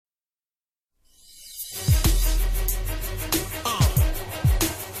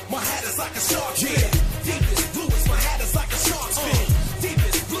a shark fin. Deepest blue is my hat is like a shark's fin.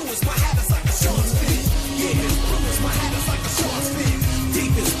 Deepest blue is my hat is like a shark's fin. Yeah, blue is my hat is like a shark's fin.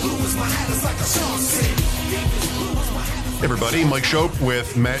 Deepest blue is my hat is like a shark's fin. Deepest blue is my hat. Hey everybody, Mike Schopp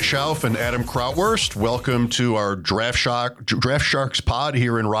with Matt Schauf and Adam Krautwurst. Welcome to our Draft Sharks pod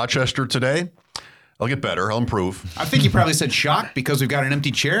here in Rochester today. I'll get better. I'll improve. I think you probably said shock because we've got an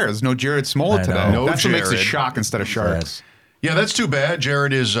empty chair. There's no Jared Smollett today. No That's what makes it Jared. shock instead of sharks. Yeah, that's too bad.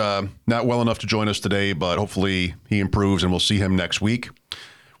 Jared is not well enough to join us today, but hopefully he improves and we'll see him next week.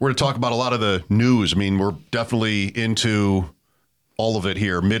 We're going to talk about a lot of the news. I mean, we're definitely into all of it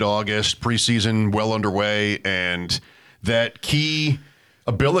here. Mid-August, preseason well underway, and that key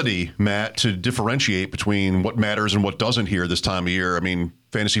ability, Matt, to differentiate between what matters and what doesn't here this time of year. I mean,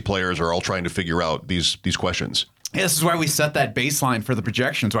 fantasy players are all trying to figure out these questions. Yeah, this is why we set that baseline for the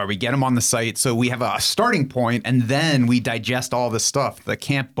projections, why we get them on the site so we have a starting point, and then we digest all this stuff, the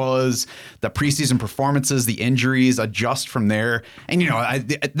camp buzz, the preseason performances, the injuries, adjust from there. And, you know,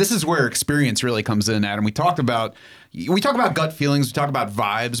 this is where experience really comes in, Adam. We talk about gut feelings, we talk about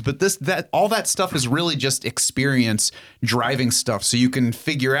vibes, but all that stuff is really just experience driving stuff. So you can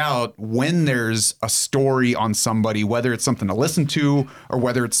figure out when there's a story on somebody, whether it's something to listen to or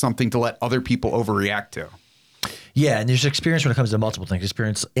whether it's something to let other people overreact to. Yeah, and there's experience when it comes to multiple things.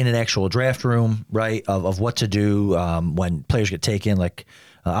 Experience in an actual draft room, right, of what to do when players get taken. Like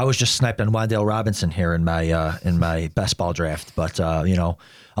I was just sniped on Wan'Dale Robinson here in my best ball draft, but you know,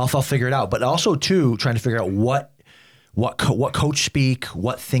 I'll figure it out. But also too, trying to figure out what coach speak,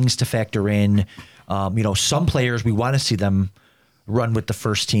 what things to factor in. You know, some players we want to see them run with the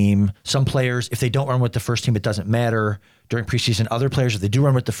first team. Some players, if they don't run with the first team, it doesn't matter during preseason. Other players, if they do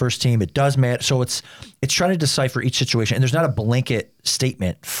run with the first team, it does matter. So it's trying to decipher each situation, and there's not a blanket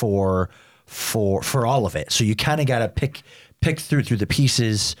statement for all of it. So you kind of got to pick through the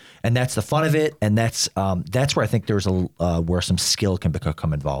pieces, and that's the fun of it. And that's where I think there's where some skill can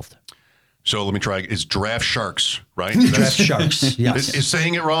become involved. So let me try. It's Draft Sharks, right? Draft Sharks, yes. Is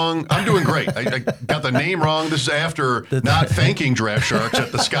saying it wrong? I'm doing great. I got the name wrong. This is after not thanking Draft Sharks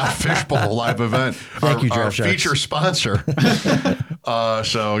at the Scott Fishbowl live event. Thank you, Draft Sharks. Feature sponsor.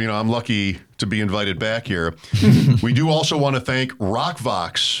 So, you know, I'm lucky to be invited back here. We do also want to thank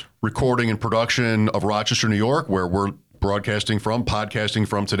RockVox Recording and Production of Rochester, New York, where we're podcasting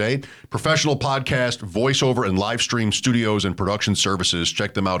from today. Professional podcast, voiceover, and live stream studios and production services.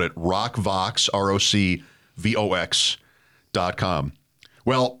 Check them out at RockVox, RockVox.com.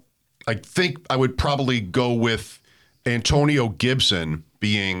 Well, I think I would probably go with Antonio Gibson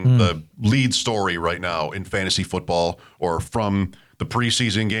being the lead story right now in fantasy football, or from the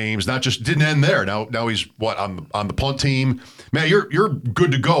preseason games. Didn't end there. Now he's on the punt team. Man, you're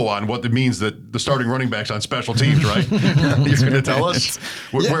good to go on what it means that the starting running back's on special teams, right? You're going to tell us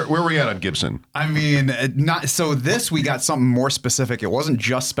where are we at on Gibson? I mean, we got something more specific. It wasn't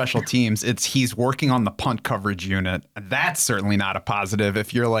just special teams. He's working on the punt coverage unit. That's certainly not a positive.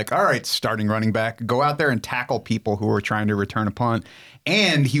 If you're like, all right, starting running back, go out there and tackle people who are trying to return a punt.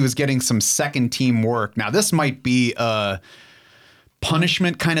 And he was getting some second team work. Now, this might be a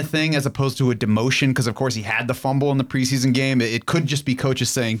punishment kind of thing as opposed to a demotion, because of course he had the fumble in the preseason game. It could just be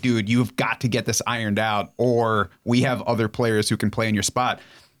coaches saying, dude, you've got to get this ironed out, or we have other players who can play in your spot.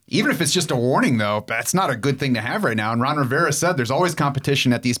 Even if it's just a warning, though, that's not a good thing to have right now. And Ron Rivera said there's always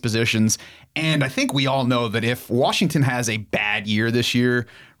competition at these positions. And I think we all know that if Washington has a bad year this year,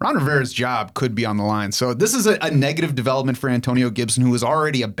 Ron Rivera's job could be on the line. So this is a negative development for Antonio Gibson, who is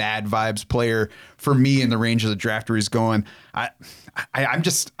already a bad vibes player for me in the range of the draft where he's going. I'm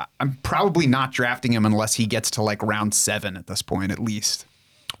probably not drafting him unless he gets to like round 7 at this point, at least.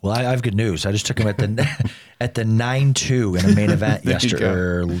 Well, I have good news. I just took him at the 9-2 in a main event yesterday,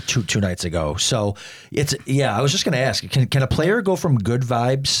 or two nights ago. So I was just going to ask, can a player go from bad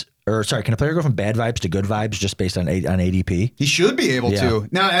vibes to good vibes just based on ADP? He should be able to.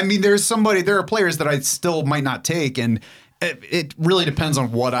 Now, I mean, there are players that I still might not take, and it really depends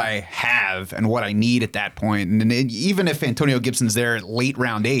on what I have and what I need at that point. And even if Antonio Gibson's there at late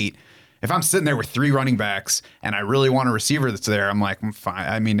round 8, if I'm sitting there with 3 running backs and I really want a receiver that's there, I'm like, I'm fine.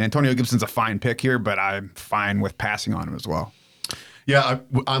 I mean, Antonio Gibson's a fine pick here, but I'm fine with passing on him as well. Yeah,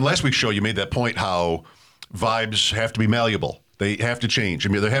 on last week's show, you made that point how vibes have to be malleable. They have to change. I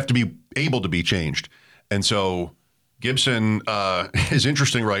mean, they have to be able to be changed. And so Gibson is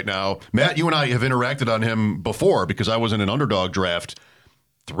interesting right now. Matt, you and I have interacted on him before because I was in an underdog draft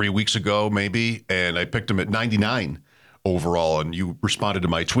 3 weeks ago, maybe, and I picked him at 99 overall, and you responded to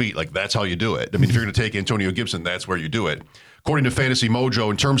my tweet like, that's how you do it. I mean, if you're going to take Antonio Gibson, that's where you do it. According to Fantasy Mojo,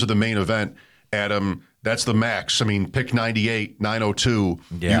 in terms of the main event, Adam, That's the max. I mean, pick 98, 902.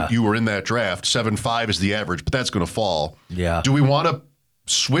 Yeah. You were in that draft. 7.5 is the average, but that's going to fall. Yeah. Do we want to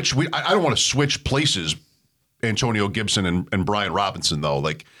switch? I don't want to switch places, Antonio Gibson and Brian Robinson, though.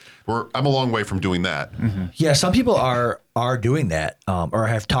 Like, I'm a long way from doing that. Mm-hmm. Yeah, some people are doing that, or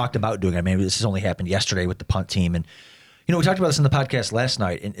have talked about doing it. Maybe this has only happened yesterday with the punt team, and we talked about this in the podcast last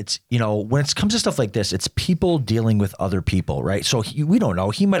night. And it's when it comes to stuff like this, it's people dealing with other people, right? So we don't know.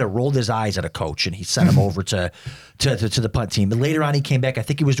 He might have rolled his eyes at a coach, and he sent him over to the punt team. And later on, he came back. I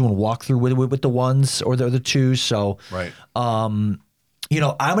think he was doing walkthrough with the ones or the twos. So Right. I'm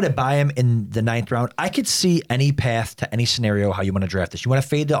going to buy him in the 9th round. I could see any path to any scenario how you want to draft this. You want to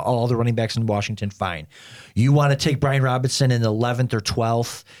fade all the running backs in Washington, fine. You want to take Brian Robinson in the 11th or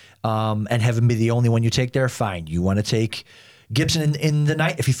 12th and have him be the only one you take there, fine. You want to take Gibson in the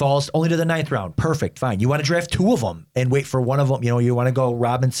 9th, if he falls only to the 9th round, perfect, fine. You want to draft 2 of them and wait for one of them. You want to go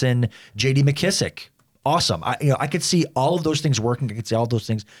Robinson, J.D. McKissick. Awesome. I could see all of those things working. I could see all of those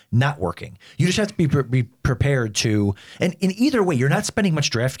things not working. You just have to be prepared to, and in either way, you're not spending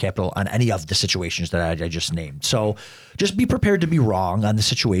much draft capital on any of the situations that I just named. So just be prepared to be wrong on the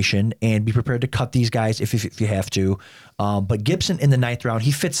situation and be prepared to cut these guys if you have to. But Gibson in the 9th round,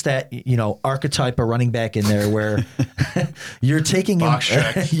 he fits that, archetype of running back in there where you're taking him,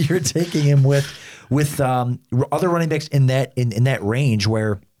 you're taking him with other running backs in that range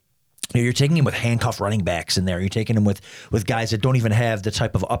where you're taking him with handcuff running backs in there. You're taking him with guys that don't even have the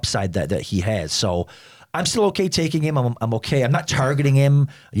type of upside that he has. So I'm still okay taking him. I'm okay. I'm not targeting him.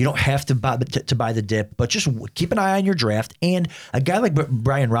 You don't have to buy the dip, but just keep an eye on your draft. And a guy like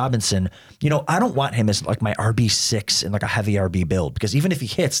Brian Robinson, I don't want him as like my RB6 in like a heavy RB build, because even if he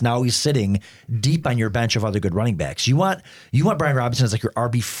hits, now he's sitting deep on your bench of other good running backs. You want Brian Robinson as like your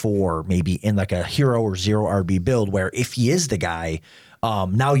RB4, maybe in like a hero or zero RB build, where if he is the guy,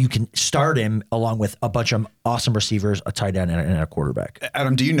 now you can start him along with a bunch of awesome receivers, a tight end, and a quarterback.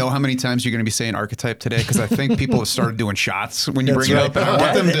 Adam, do you know how many times you're going to be saying archetype today? Because I think people have started doing shots when you That's bring right. it up. And I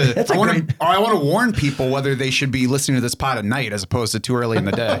want them to. I want to warn people whether they should be listening to this pod at night as opposed to too early in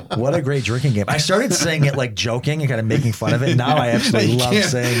the day. What a great drinking game! I started saying it like joking and kind of making fun of it. Now I absolutely love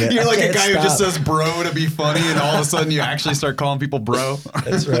saying it. You're like a I guy can't who just stop. says "bro" to be funny, and all of a sudden you actually start calling people "bro."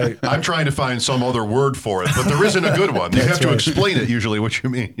 That's right. I'm trying to find some other word for it, but there isn't a good one. You have to right. explain it usually what you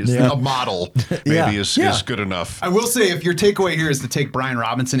mean. Yeah. A model maybe Yeah. is good enough. I will say, if your takeaway here is to take Brian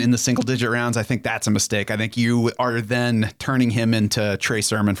Robinson in the single-digit rounds, I think that's a mistake. I think you are then turning him into Trey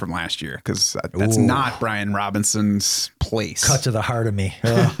Sermon from last year, because that's Ooh. not Brian Robinson's place. Cut to the heart of me.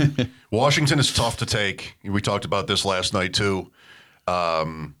 Ugh. Washington is tough to take. We talked about this last night too. I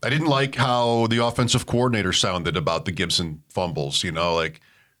didn't like how the offensive coordinator sounded about the Gibson fumbles, like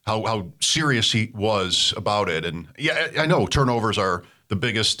how serious he was about it. And yeah, I know turnovers are the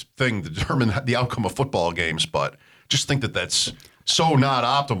biggest thing to determine the outcome of football games, but just think that that's so not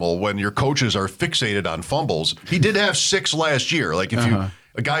optimal when your coaches are fixated on fumbles. He did have 6 last year. Like if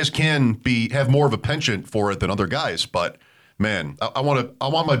guys can have more of a penchant for it than other guys, but man, I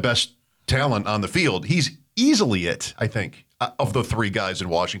want my best talent on the field. He's easily it, I think, of the 3 guys in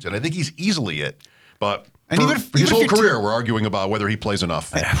Washington. I think he's easily it. But his whole career, we're arguing about whether he plays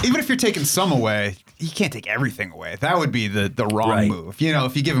enough. Even if you're taking some away, you can't take everything away. That would be the wrong Right. move.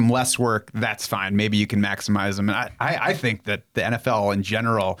 If you give him less work, that's fine. Maybe you can maximize him. And I think that the NFL in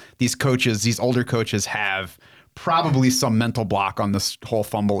general, these older coaches have probably some mental block on this whole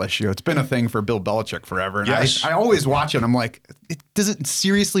fumble issue. It's been a thing for Bill Belichick forever. And Yes. I always watch it. I'm like, does it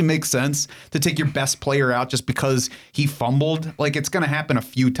seriously make sense to take your best player out just because he fumbled? Like, it's going to happen a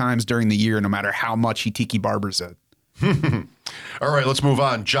few times during the year, no matter how much he tiki barbers it. All right, let's move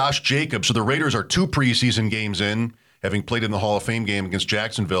on. Josh Jacobs. So the Raiders are 2 preseason games in, having played in the Hall of Fame game against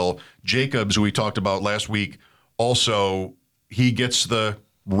Jacksonville. Jacobs, who we talked about last week, also, he gets the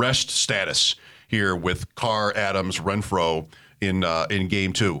rest status here with Carr, Adams, Renfro in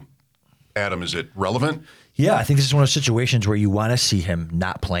game 2. Adam, is it relevant? Yeah, I think this is one of those situations where you want to see him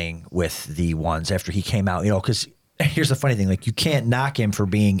not playing with the ones after he came out, because here's the funny thing, like you can't knock him for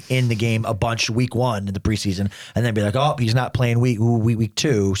being in the game a bunch week 1 in the preseason and then be like, oh, he's not playing week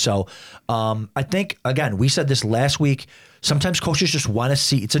 2. So I think, again, we said this last week, sometimes coaches just want to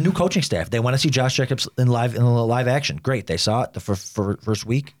see, it's a new coaching staff. They want to see Josh Jacobs in live action. Great. They saw it the first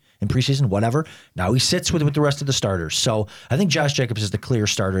week in preseason, whatever. Now he sits with the rest of the starters. So I think Josh Jacobs is the clear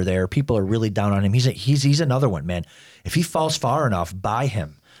starter there. People are really down on him. He's another one, man. If he falls far enough, buy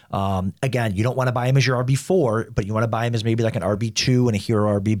him. Again, you don't want to buy him as your RB4, but you want to buy him as maybe like an RB2 and a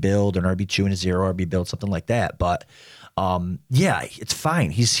hero RB build, or an RB2 and a zero RB build, something like that. But yeah, it's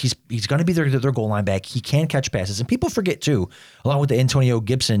fine. He's going to be their goal line back. He can catch passes, and people forget too, along with the Antonio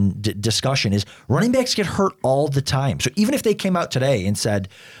Gibson discussion, is running backs get hurt all the time. So even if they came out today and said,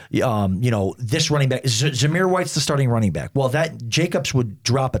 this running back, Zamir White's the starting running back. Well, that Jacobs would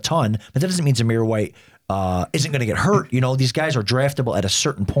drop a ton, but that doesn't mean Zamir White isn't going to get hurt. These guys are draftable at a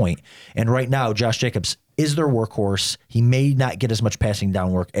certain point, and right now, Josh Jacobs is their workhorse. He may not get as much passing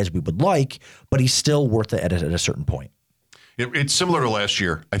down work as we would like, but he's still worth it at a certain point. It's similar to last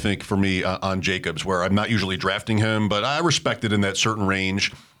year, I think, for me on Jacobs, where I'm not usually drafting him, but I respect it in that certain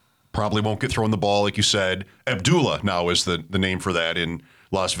range. Probably won't get thrown the ball, like you said. Abdullah now is the name for that in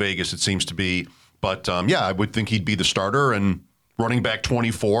Las Vegas, it seems to be. But, I would think he'd be the starter. And running back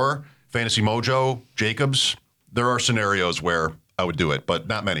 24, Fantasy Mojo, Jacobs, there are scenarios where I would do it, but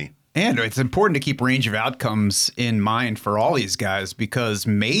not many. And it's important to keep range of outcomes in mind for all these guys, because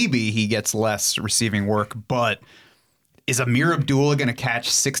maybe he gets less receiving work, but is Amir Abdullah going to catch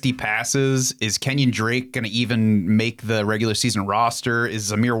 60 passes? Is Kenyon Drake going to even make the regular season roster?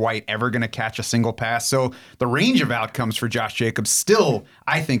 Is Zamir White ever going to catch a single pass? So the range of outcomes for Josh Jacobs still,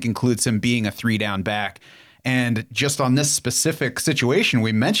 I think, includes him being a 3-down back. And just on this specific situation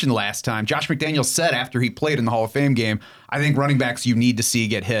we mentioned last time, Josh McDaniels said after he played in the Hall of Fame game, I think running backs you need to see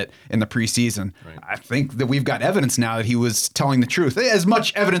get hit in the preseason. Right. I think that we've got evidence now that he was telling the truth. As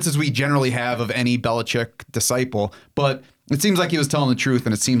much evidence as we generally have of any Belichick disciple. But it seems like he was telling the truth,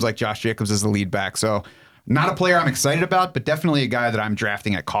 and it seems like Josh Jacobs is the lead back. So not a player I'm excited about, but definitely a guy that I'm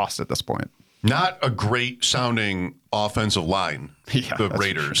drafting at cost at this point. Not a great sounding offensive line, the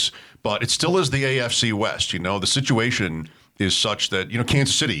Raiders, sure. But it still is the AFC West. The situation is such that,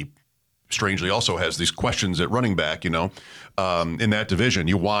 Kansas City, strangely, also has these questions at running back, in that division.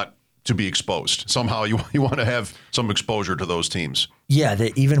 You want to be exposed. Somehow you want to have some exposure to those teams. Yeah,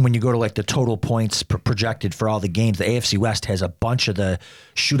 even when you go to the total points projected for all the games, the AFC West has a bunch of the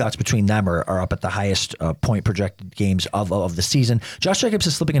shootouts between them are up at the highest point projected games of the season. Josh Jacobs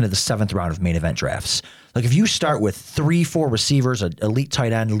is slipping into the 7th round of main event drafts. If you start with 3-4 receivers, an elite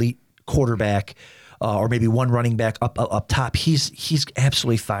tight end, elite quarterback, or maybe one running back up top, he's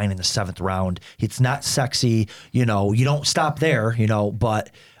absolutely fine in the 7th round. It's not sexy, you don't stop there, but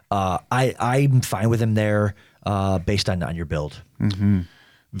I'm fine with him there based on your build. Mm-hmm.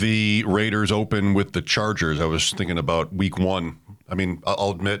 The Raiders open with the Chargers. I was thinking about week 1. I mean, I'll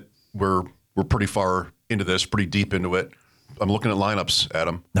admit we're pretty far into this, pretty deep into it. I'm looking at lineups,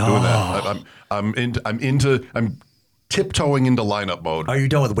 Adam. Doing that. I'm tiptoeing into lineup mode. Are you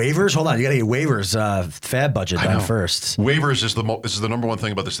done with waivers? Hold on, you got to get waivers fab budget done first. Waivers is this is the number one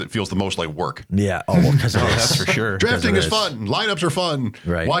thing about this that feels the most like work. Yeah, because that's for sure. Drafting is fun. Lineups are fun.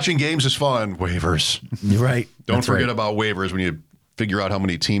 Right. Watching games is fun. Waivers. Right. Don't forget about waivers when you figure out how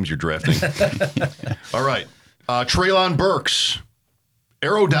many teams you're drafting. All right. Treylon Burks.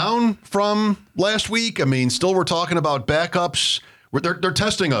 Arrow down from last week. I mean, still we're talking about backups. They're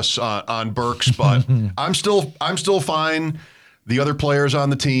testing us on Burks, but I'm still fine. The other players on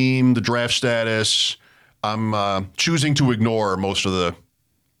the team, the draft status, I'm choosing to ignore most of the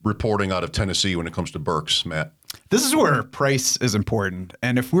reporting out of Tennessee when it comes to Burks, Matt. This is where price is important.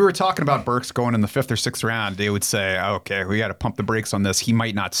 And if we were talking about Burks going in the 5th or 6th round, they would say, okay, we got to pump the brakes on this. He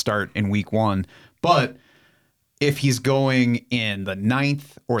might not start in week 1. But if he's going in the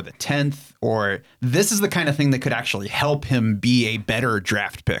 9th or the 10th, or this is the kind of thing that could actually help him be a better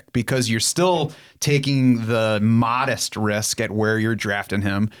draft pick, because you're still taking the modest risk at where you're drafting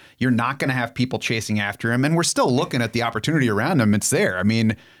him. You're not going to have people chasing after him, and we're still looking at the opportunity around him. It's there. I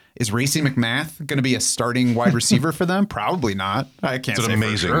mean, is Racey McMath going to be a starting wide receiver for them? Probably not. I can't say. It's an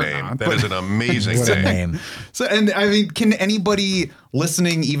amazing name. Not, that is an amazing name. So, and I mean, can anybody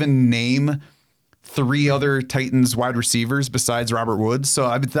listening even name 3 other Titans wide receivers besides Robert Woods? So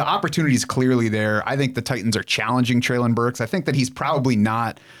I mean, the opportunity is clearly there. I think the Titans are challenging Treylon Burks. I think that he's probably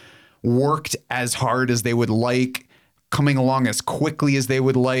not worked as hard as they would like, coming along as quickly as they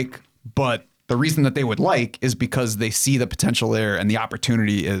would like. But the reason that they would like is because they see the potential there and the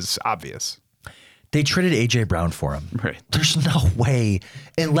opportunity is obvious. They traded A.J. Brown for him. Right. There's no way,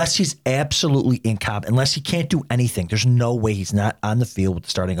 unless he's absolutely incompetent, unless he can't do anything, there's no way he's not on the field with the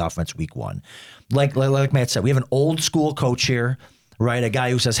starting offense week 1. Like Matt said, we have an old school coach here, right? A guy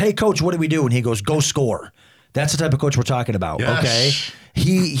who says, hey, coach, what do we do? And he goes, go score. That's the type of coach we're talking about, yes. Okay?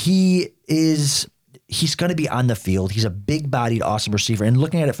 He's going to be on the field. He's a big-bodied, awesome receiver. And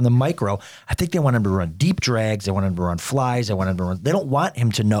looking at it from the micro, I think they want him to run deep drags. They want him to run flies. They don't want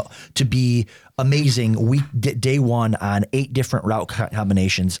him to be amazing day one on 8 different route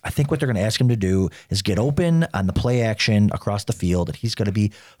combinations. I think what they're going to ask him to do is get open on the play action across the field, and he's going to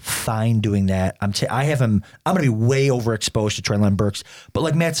be fine doing that. I'm going to be way overexposed to Treylon Burks, but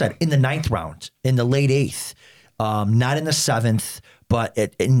like Matt said, in the 9th round, in the late 8th, not in the 7th. But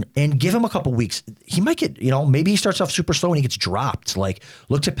and give him a couple weeks. He might get, maybe he starts off super slow and he gets dropped. Like,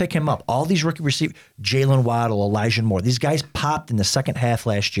 look to pick him up. All these rookie receivers, Jalen Waddle, Elijah Moore, these guys popped in the second half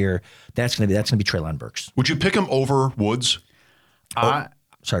last year. That's gonna be Treylon Burks. Would you pick him over Woods?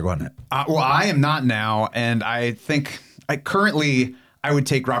 Sorry, go on. Well, I am not now, and I think currently I would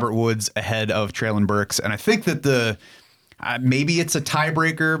take Robert Woods ahead of Treylon Burks, and I think that maybe it's a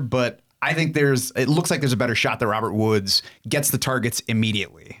tiebreaker, but I think it looks like there's a better shot that Robert Woods gets the targets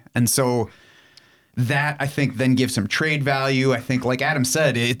immediately. And so that, I think, then gives him trade value. I think, like Adam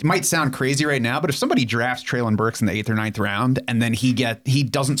said, it might sound crazy right now, but if somebody drafts Treylon Burks in the 8th or 9th round and then he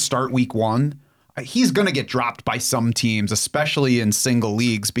doesn't start week 1, he's going to get dropped by some teams, especially in single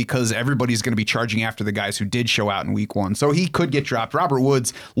leagues, because everybody's going to be charging after the guys who did show out in week 1. So he could get dropped. Robert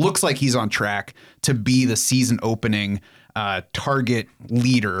Woods looks like he's on track to be the season opening target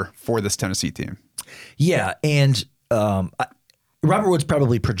leader for this Tennessee team. Yeah, and Robert Woods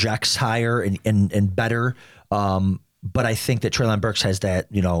probably projects higher and better, but I think that Treylon Burks has that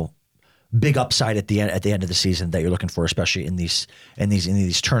big upside at the end of the season that you're looking for, especially in these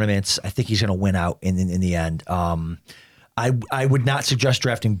tournaments. I think he's going to win out in the end. I would not suggest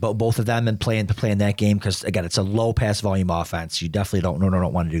drafting both of them and playing that game because, again, it's a low pass volume offense. You definitely don't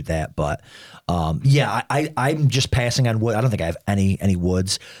want to do that. But I'm just passing on Wood. I don't think I have any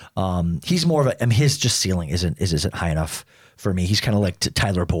Woods. He's more of his just ceiling isn't high enough for me. He's kind of like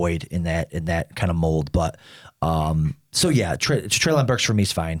Tyler Boyd in that kind of mold. But Treylon Burks for me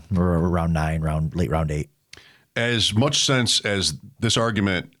is fine. We're round 9, late round 8. As much sense as this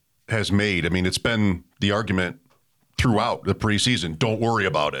argument has made, I mean, it's been the argument throughout the preseason. Don't worry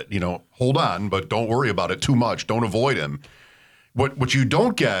about it. Hold on, but don't worry about it too much. Don't avoid him. What you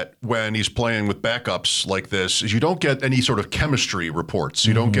don't get when he's playing with backups like this is you don't get any sort of chemistry reports.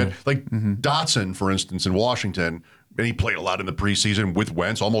 You don't get Dotson, for instance, in Washington, and he played a lot in the preseason with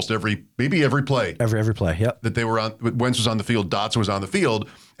Wentz, almost every play. Every play, yep. That they were on, Wentz was on the field, Dotson was on the field,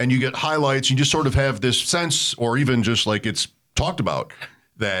 and you get highlights. You just sort of have this sense, or even just like it's talked about,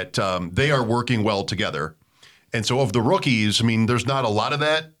 that they are working well together. And so of the rookies, I mean, there's not a lot of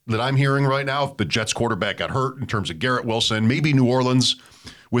that I'm hearing right now. If the Jets quarterback got hurt in terms of Garrett Wilson, maybe New Orleans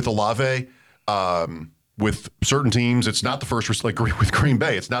with Olave. With certain teams, it's not the first, like with Green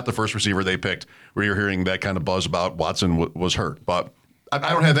Bay, it's not the first receiver they picked where you're hearing that kind of buzz about Watson was hurt. But I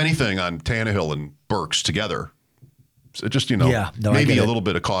don't have anything on Tannehill and Burks together. So just, maybe a little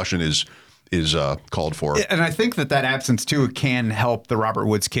bit of caution is called for. And I think that absence, too, can help the Robert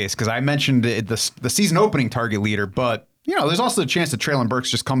Woods case, because I mentioned the season opening target leader, but there's also a chance that Treylon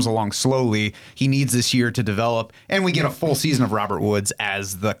Burks just comes along slowly. He needs this year to develop, and we get a full season of Robert Woods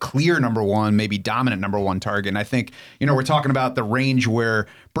as the clear number 1, maybe dominant number 1 target. And I think, we're talking about the range where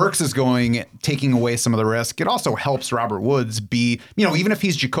Burks is going, taking away some of the risk. It also helps Robert Woods be, even if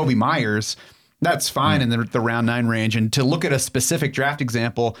he's Jacoby Myers, that's fine in the round 9 range. And to look at a specific draft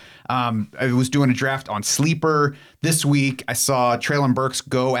example, I was doing a draft on Sleeper this week. I saw Treylon Burks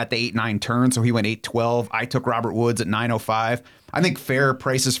go at the 8-9 turn, so he went 8-12. I took Robert Woods at 9-05. I think fair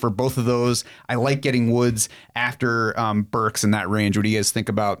prices for both of those. I like getting Woods after Burks in that range. What do you guys think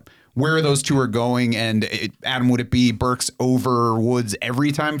about where those two are going? And Adam, would it be Burks over Woods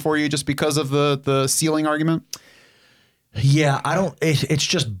every time for you just because of the ceiling argument? Yeah, I don't. It's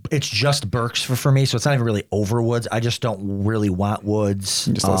just Burks for me, so it's not even really over Woods. I just don't really want Woods.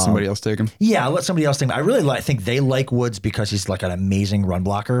 Just let somebody else take him. Yeah, I'll let somebody else take him. I really think they like Woods because he's like an amazing run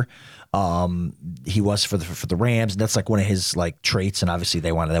blocker. He was for the Rams, and that's like one of his like traits. And obviously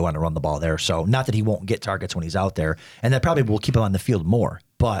they want to run the ball there. So not that he won't get targets when he's out there, and that probably will keep him on the field more.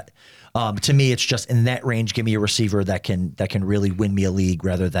 But to me, it's just in that range. Give me a receiver that can really win me a league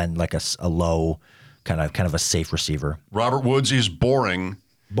rather than like a low. Kind of a safe receiver. Robert Woods is boring,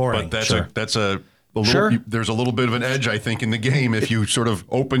 but that's a little, there's a little bit of an edge, I think, in the game if you sort of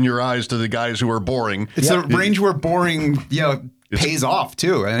open your eyes to the guys who are boring. It's a range where boring, pays off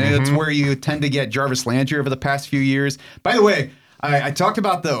too, and it's where you tend to get Jarvis Landry over the past few years. By the way, I talked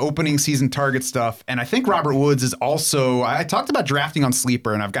about the opening season target stuff, and I think Robert Woods is also, I talked about drafting on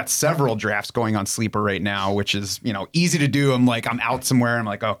Sleeper, and I've got several drafts going on Sleeper right now, which is, easy to do. I'm out somewhere, I'm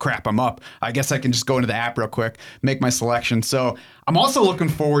like, oh crap, I'm up. I guess I can just go into the app real quick, make my selection. So I'm also looking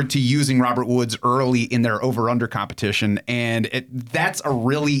forward to using Robert Woods early in their over-under competition, and that's a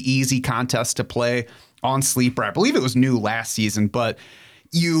really easy contest to play on Sleeper. I believe it was new last season, but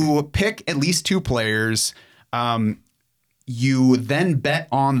you pick at least 2 players. You then bet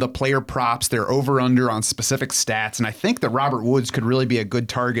on the player props, their over-under on specific stats. And I think that Robert Woods could really be a good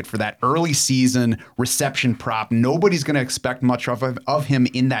target for that early season reception prop. Nobody's going to expect much of him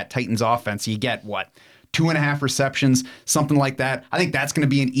in that Titans offense. You get, 2.5 receptions, something like that. I think that's going to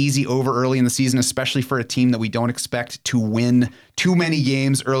be an easy over early in the season, especially for a team that we don't expect to win too many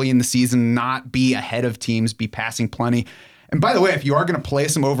games early in the season, not be ahead of teams, be passing plenty. And by the way, if you are going to play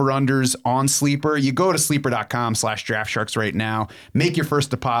some over-unders on Sleeper, you go to sleeper.com/draftsharks right now, make your first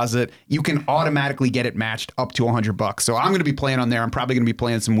deposit. You can automatically get it matched up to $100. So I'm going to be playing on there. I'm probably going to be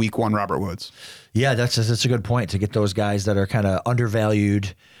playing some week 1 Robert Woods. Yeah, that's a good point to get those guys that are kind of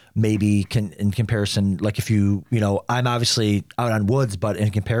undervalued. Maybe in comparison, like if I'm obviously out on Woods, but in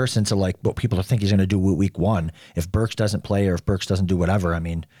comparison to like what people think he's going to do week 1, if Burks doesn't play or if Burks doesn't do whatever, I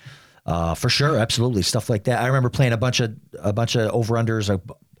mean, for sure, absolutely, stuff like that. I remember playing a bunch of over-unders a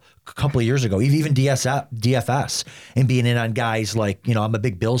couple of years ago, even DFS, and being in on guys like, I'm a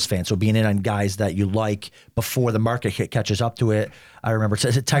big Bills fan, so being in on guys that you like before the market catches up to it. I remember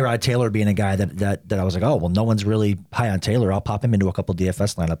Tyrod Taylor being a guy that I was like, oh, well, no one's really high on Taylor. I'll pop him into a couple of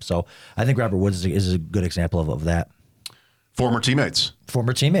DFS lineups. So I think Robert Woods is a good example of that. Former teammates. That's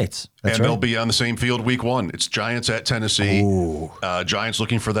and right. they'll be on the same field week 1. It's Giants at Tennessee. Giants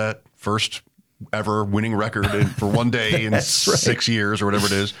looking for that first ever winning record for one day in 6 years or whatever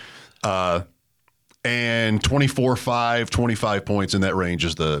it is. And 24-5, 25 points in that range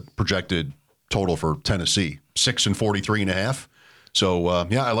is the projected total for Tennessee. 6 and 43.5. So,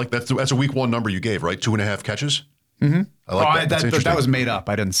 I like that. That's a week 1 number you gave, right? 2.5 catches? Mm-hmm. I like that. That was made up.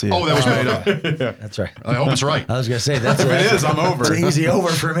 I didn't see it. Oh, that was made up. Yeah. That's right. I hope it's right. I was going to say, that's If it is, I'm over. It's an easy over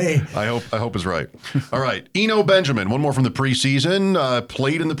for me. I hope it's right. All right. Eno Benjamin, one more from the preseason.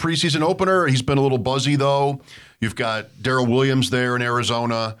 Played in the preseason opener. He's been a little buzzy, though. You've got Darrell Williams there in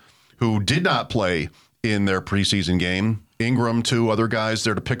Arizona, who did not play in their preseason game. Ingram, 2 other guys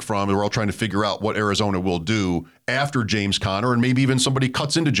there to pick from. We're all trying to figure out what Arizona will do after James Conner, and maybe even somebody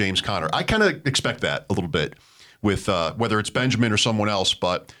cuts into James Conner. I kind of expect that a little bit with whether it's Benjamin or someone else.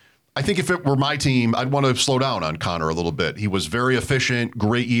 But I think if it were my team, I'd want to slow down on Conner a little bit. He was very efficient,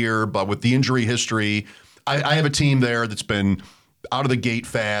 great year, but with the injury history, I have a team there that's been out of the gate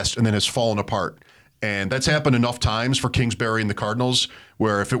fast and then has fallen apart. And that's happened enough times for Kingsbury and the Cardinals,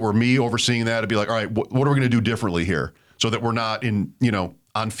 where if it were me overseeing that, I'd be like, all right, what are we going to do differently here so that we're not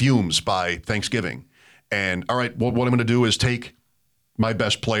on fumes by Thanksgiving? And all right, what I'm going to do is take my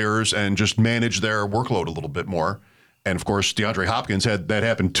best players and just manage their workload a little bit more. And of course, DeAndre Hopkins had that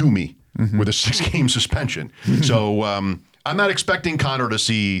happen to me with a 6-game suspension. So I'm not expecting Conner to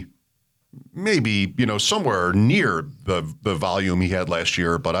see maybe, somewhere near the volume he had last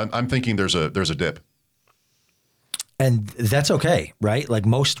year, but I'm thinking there's a dip. And that's okay, right? Like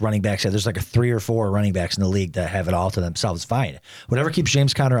most running backs, there's like 3 or 4 running backs in the league that have it all to themselves. Fine. Whatever keeps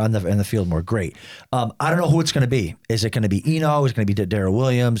James Conner in the field more, great. I don't know who it's going to be. Is it going to be Eno? Is it going to be Darrell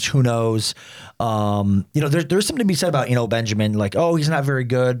Williams? Who knows? There's something to be said about Eno Benjamin. Like, oh, he's not very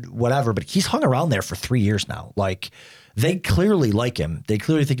good, whatever. But he's hung around there for 3 years now. Like, they clearly like him. They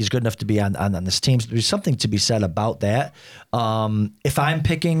clearly think he's good enough to be on this team. So there's something to be said about that. If I'm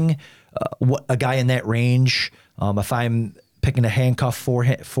picking a guy in that range, if I'm picking a handcuff for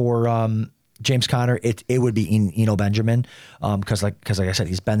James Conner, it would be Eno Benjamin, because like I said,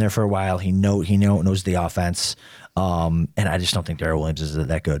 he's been there for a while. He knows the offense, and I just don't think Darrell Williams is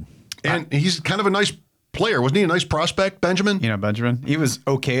that good. And he's kind of a nice player, wasn't he? A nice prospect, Benjamin. Benjamin. He was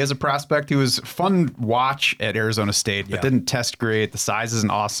okay as a prospect. He was fun watch at Arizona State, but didn't test great. The size isn't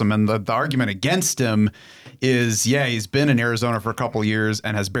awesome, and the argument against him is, he's been in Arizona for a couple of years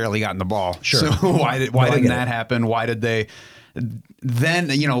and has barely gotten the ball. Sure. So why didn't that happen? Why did they? Then,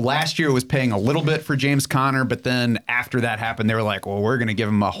 last year was paying a little bit for James Conner, but then after that happened, they were like, well, we're going to give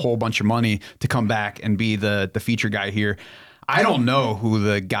him a whole bunch of money to come back and be the feature guy here. I don't know who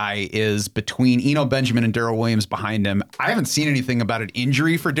the guy is between Eno Benjamin and Darrell Williams behind him. I haven't seen anything about an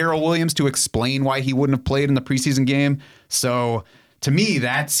injury for Darrell Williams to explain why he wouldn't have played in the preseason game. So to me,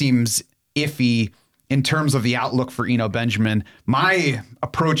 that seems iffy in terms of the outlook for Eno Benjamin. My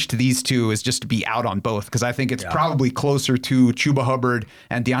approach to these two is just to be out on both, because I think it's probably closer to Chuba Hubbard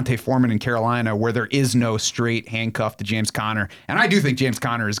and Deontay Foreman in Carolina, where there is no straight handcuff to James Conner. And I do think James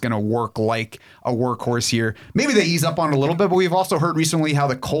Conner is going to work like a workhorse here. Maybe they ease up on it a little bit, but we've also heard recently how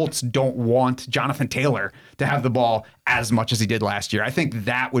the Colts don't want Jonathan Taylor to have the ball as much as he did last year. I think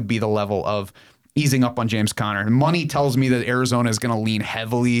that would be the level of easing up on James Conner. Money tells me that Arizona is going to lean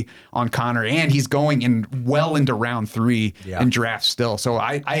heavily on Conner, and he's going well into round 3 in draft still. So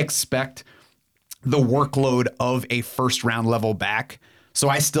I expect the workload of a first round level back, So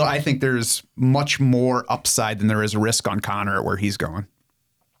I think there's much more upside than there is risk on Connor at where he's going.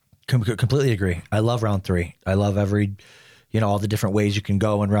 Completely agree. I love round 3. I love every, all the different ways you can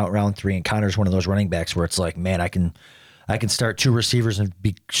go in round 3. And Connor's one of those running backs where it's like, man, I can start 2 receivers and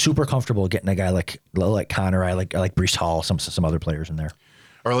be super comfortable getting a guy like Connor. I like Breece Hall, some other players in there.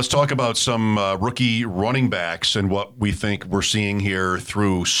 All right, let's talk about some rookie running backs and what we think we're seeing here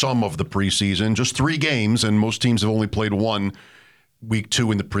through some of the preseason. Just 3 games, and most teams have only played 1. Week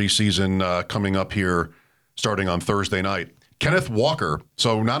 2 in the preseason coming up here starting on Thursday night. Kenneth Walker.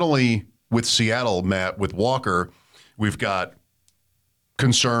 So not only with Seattle, Matt, with Walker, we've got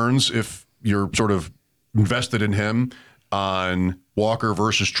concerns if you're sort of invested in him on Walker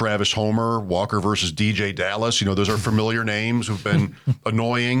versus Travis Homer, Walker versus DJ Dallas. Those are familiar names who've been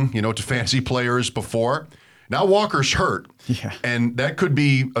annoying, to fantasy players before. Now Walker's hurt, and that could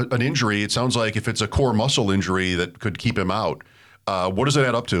be an injury. It sounds like if it's a core muscle injury that could keep him out. What does it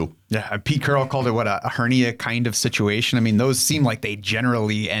add up to? Yeah, Pete Carroll called it a hernia kind of situation. I mean, those seem like they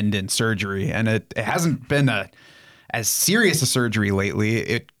generally end in surgery, and it hasn't been as serious a surgery lately.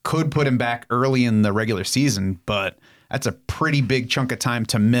 It could put him back early in the regular season, but that's a pretty big chunk of time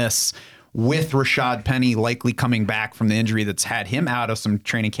to miss with Rashad Penny likely coming back from the injury that's had him out of some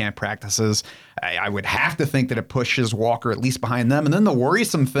training camp practices. I would have to think that it pushes Walker at least behind them. And then the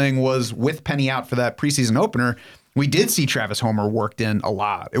worrisome thing was with Penny out for that preseason opener, we did see Travis Homer worked in a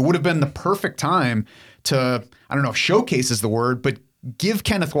lot. It would have been the perfect time to, I don't know if showcase is the word, but give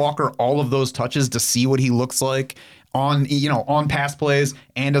Kenneth Walker all of those touches to see what he looks like on pass plays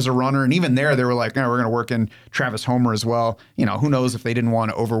and as a runner. And even there, they were like, no, we're going to work in Travis Homer as well. Who knows if they didn't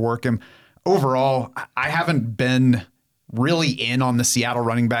want to overwork him. Overall, I haven't been really in on the Seattle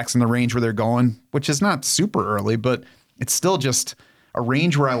running backs in the range where they're going, which is not super early, but it's still just a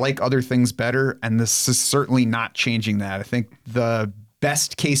range where I like other things better, and this is certainly not changing that. I think the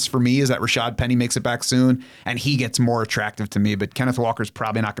best case for me is that Rashad Penny makes it back soon, and he gets more attractive to me, but Kenneth Walker's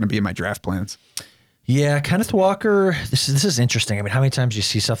probably not going to be in my draft plans. Yeah, Kenneth Walker, this is interesting. I mean, how many times do you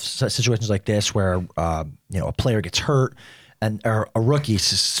see situations like this where a player gets hurt, or a rookie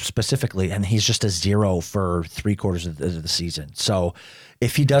specifically, and he's just a 0 for 3/4 of the season. So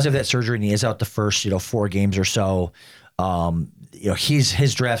if he does have that surgery and he is out the first 4 games or so,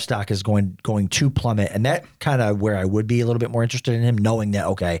 his draft stock is going to plummet, and that kind of where I would be a little bit more interested in him, knowing that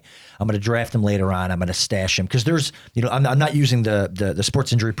okay, I'm going to draft him later on, I'm going to stash him because there's I'm not using the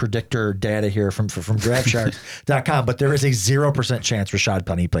sports injury predictor data here from DraftSharks.com, but there is a 0% chance Rashad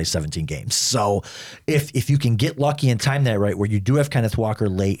Penny plays 17 games. So if you can get lucky and time that right, where you do have Kenneth Walker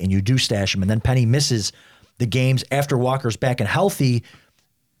late and you do stash him, and then Penny misses the games after Walker's back and healthy,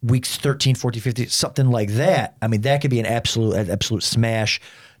 weeks 13, 14, 15, something like that. I mean, that could be an absolute smash.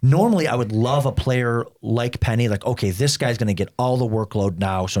 Normally, I would love a player like Penny, like, okay, this guy's going to get all the workload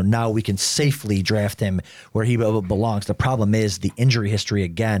now, so now we can safely draft him where he belongs. The problem is the injury history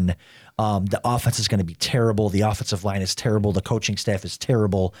again. The offense is going to be terrible. The offensive line is terrible. The coaching staff is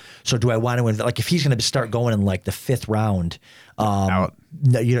terrible. So do I want to if he's going to start going in like the 5th round? Out.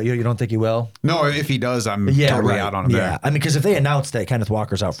 No, you don't think he will? No, if he does, I'm totally out on him there. I mean, because if they announce that Kenneth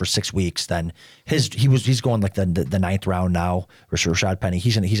Walker's out for 6 weeks, then he's going like the 9th round now. Rashad Penny,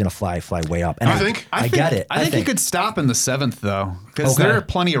 he's gonna fly way up. And I think he could stop in the 7th though, because there are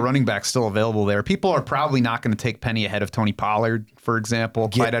plenty of running backs still available there. People are probably not going to take Penny ahead of Tony Pollard, for example,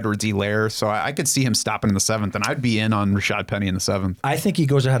 Clyde Edwards-Helaire. So I could see him stopping in the 7th, and I'd be in on Rashad Penny in the 7th. I think he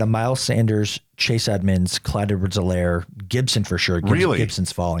goes ahead of Miles Sanders, Chase Edmonds, Clyde Edwards-Helaire, Gibson for sure. Really?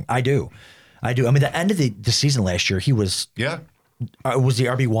 Gibson's falling. I do. I mean, the end of the season last year, he was was the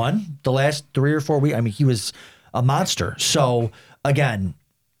RB1 the last 3 or 4 weeks. I mean, he was a monster. So again,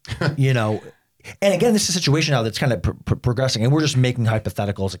 and again, this is a situation now that's kind of progressing, and we're just making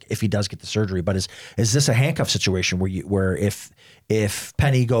hypotheticals like if he does get the surgery. But is this a handcuff situation where if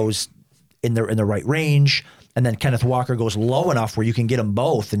Penny goes in the right range, and then Kenneth Walker goes low enough where you can get them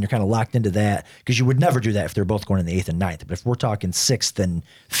both, and you're kind of locked into that, because you would never do that if they're both going in the 8th and 9th. But if we're talking 6th and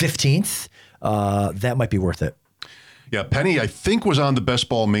 15th, that might be worth it. Yeah, Penny, I think, was on the Best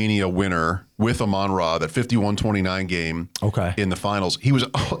Ball Mania winner with Amon-Ra, that 51-29 game in the finals. He was,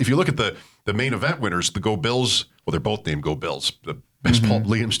 if you look at the main event winners, the Go Bills, well, they're both named Go Bills, the Best Ball,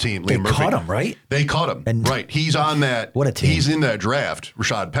 Liam's team, Liam Murphy. They caught him, right? They caught him, right. He's on that. What a team. He's in that draft,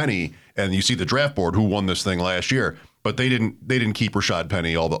 Rashad Penny, and you see the draft board who won this thing last year, but they didn't keep Rashad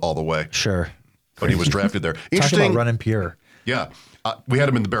Penny all the way. Sure. But he was drafted there. Talk about running pure. Yeah. We had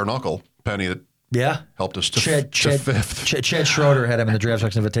him in the bare knuckle, Penny, that helped us to 5th. Chad Schroeder had him in the Draft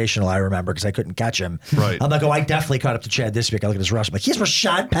Sharks Invitational, I remember, because I couldn't catch him. Right. I'm like, I definitely caught up to Chad this week. I look at his roster. I'm like, he's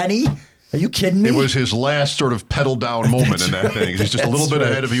Rashad Penny? Are you kidding me? It was his last sort of pedal down moment in that thing. He's just a little bit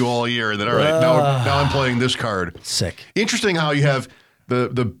ahead of you all year, and then all right, now I'm playing this card. Sick. Interesting how you have the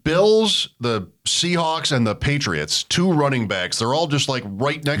Bills, the Seahawks, and the Patriots, 2 running backs. They're all just like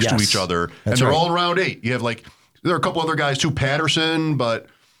right next to each other, and they're all in round 8. You have like there are a couple other guys too, Patterson, but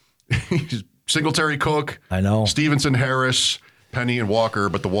Singletary, Cook, I know, Stevenson, Harris, Penny, and Walker.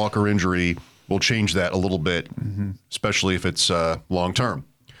 But the Walker injury will change that a little bit, especially if it's long term.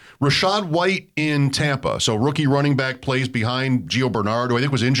 Rachaad White in Tampa. So rookie running back plays behind Gio Bernard, who I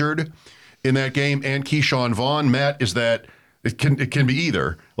think was injured in that game, and Keyshawn Vaughn. Matt, is that it can be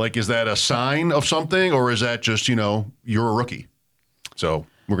either. Like, is that a sign of something, or is that just, you're a rookie? So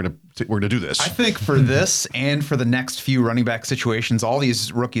we're gonna do this. I think for this and for the next few running back situations, all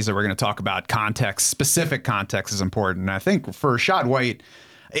these rookies that we're going to talk about, specific context is important. And I think for Rachaad White,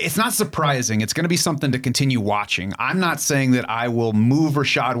 it's not surprising. It's going to be something to continue watching. I'm not saying that I will move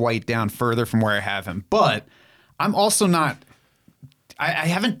Rachaad White down further from where I have him, but I'm also not. I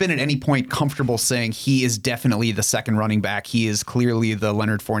haven't been at any point comfortable saying he is definitely the second running back. He is clearly the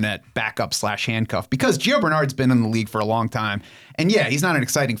Leonard Fournette backup / handcuff, because Gio Bernard's been in the league for a long time. And yeah, he's not an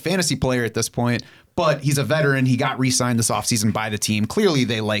exciting fantasy player at this point, but he's a veteran. He got re-signed this offseason by the team. Clearly,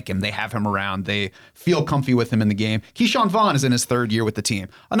 they like him. They have him around. They feel comfy with him in the game. Keyshawn Vaughn is in his 3rd year with the team.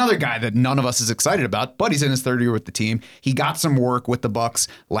 Another guy that none of us is excited about, but he's in his 3rd year with the team. He got some work with the Bucs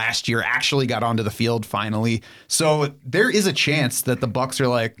last year, actually got onto the field finally. So there is a chance that the Bucs are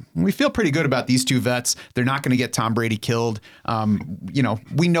like, we feel pretty good about these 2 vets. They're not going to get Tom Brady killed.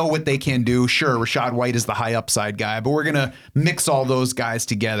 We know what they can do. Sure, Rachaad White is the high upside guy, but we're going to mix all those guys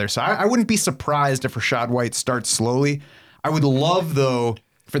together. So I wouldn't be surprised if Rachaad White starts slowly. I would love, though,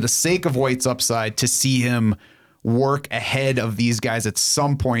 for the sake of White's upside, to see him work ahead of these guys at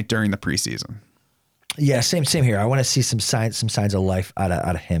some point during the preseason. Yeah, same here. I want to see some signs of life out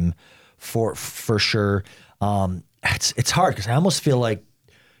of him for sure. It's hard because I almost feel like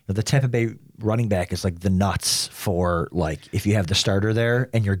the Tampa Bay running back is like the nuts for, like, if you have the starter there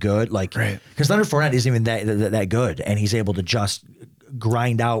and you're good, like, because Leonard Fournette isn't even that good, and he's able to just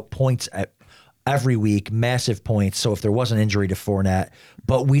grind out points every week, massive points. So if there was an injury to Fournette,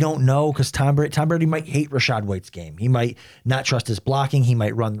 but we don't know, because Tom Brady might hate Rachaad White's game. He might not trust his blocking. He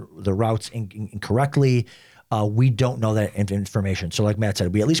might run the routes incorrectly. We don't know that information. So like Matt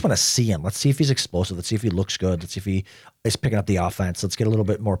said, we at least want to see him. Let's see if he's explosive. Let's see if he looks good. Let's see if he is picking up the offense. Let's get a little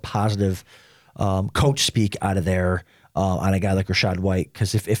bit more positive coach speak out of there on a guy like Rachaad White.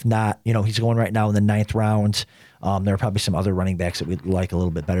 Because if not, he's going right now in the 9th round. There are probably some other running backs that we'd like a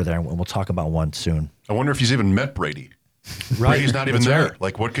little bit better there, and we'll talk about one soon. I wonder if he's even met Brady. Right. Brady's not even there. Right.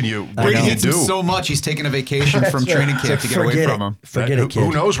 Like, what can you Brady hates do? him so much, he's taking a vacation from training camp to get away from him. Forget it, kid.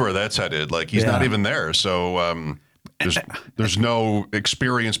 Who knows where that's headed? Like, he's not even there. So there's no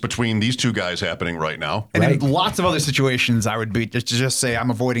experience between these 2 guys happening right now. And in lots of other situations, I would be just say I'm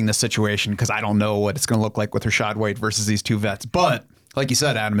avoiding this situation because I don't know what it's going to look like with Rachaad White versus these 2 vets. But like you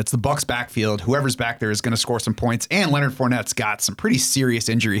said, Adam, it's the Bucs backfield. Whoever's back there is going to score some points. And Leonard Fournette's got some pretty serious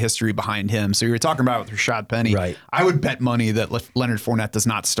injury history behind him. So you were talking about with Rashad Penny. Right. I would bet money that Leonard Fournette does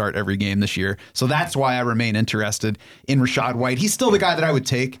not start every game this year. So that's why I remain interested in Rachaad White. He's still the guy that I would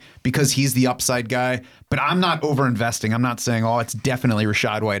take because he's the upside guy. But I'm not over-investing. I'm not saying, it's definitely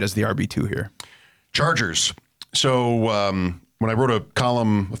Rachaad White as the RB2 here. Chargers. So when I wrote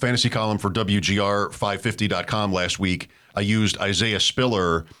a fantasy column for WGR550.com last week, I used Isaiah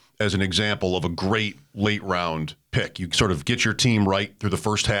Spiller as an example of a great late round pick. You sort of get your team right through the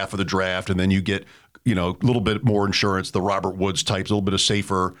first half of the draft, and then you get, a little bit more insurance, the Robert Woods types, a little bit of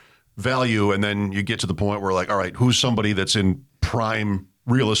safer value, and then you get to the point where, like, all right, who's somebody that's in prime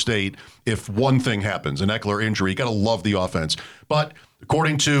real estate if one thing happens, an Eckler injury? You got to love the offense. But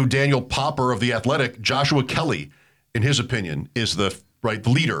according to Daniel Popper of The Athletic, Joshua Kelly, in his opinion, is the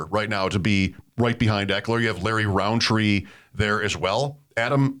leader right now to be right behind Eckler. You have Larry Roundtree there as well.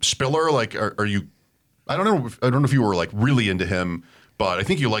 Adam Spiller, like, are you? I don't know if you were like really into him, but I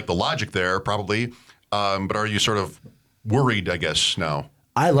think you like the logic there probably. But are you sort of worried, I guess, now?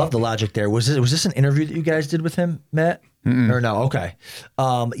 I love the logic there. Was this an interview that you guys did with him, Matt? Mm-mm. Or no? Okay.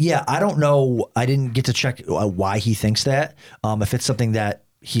 Yeah, I don't know. I didn't get to check why he thinks that. If it's something that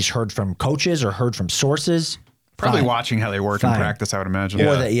he's heard from coaches or heard from sources. Probably watching how they work in practice, I would imagine.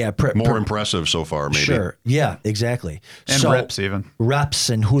 Yeah. More impressive so far, maybe. Sure. Yeah, exactly. And reps even.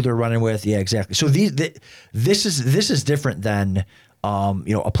 Reps and who they're running with. Yeah, exactly. So this is different than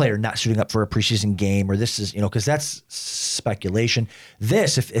a player not suiting up for a preseason game, or this is, because that's speculation.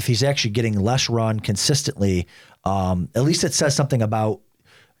 This, if he's actually getting less run consistently, at least it says something about,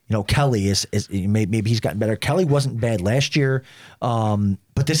 Kelly is maybe he's gotten better. Kelly wasn't bad last year,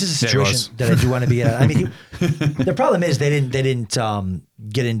 but this is a situation that I do want to be in. I mean, the problem is they didn't get into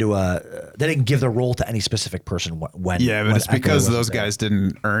they didn't give the role to any specific person when. Yeah, but it's because those guys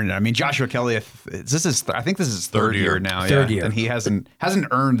didn't earn it. I mean, Joshua Kelly, I think this is his third year now. Third year, and he hasn't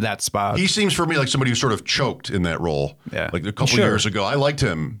earned that spot. He seems for me like somebody who sort of choked in that role. Yeah. Like a couple years ago, I liked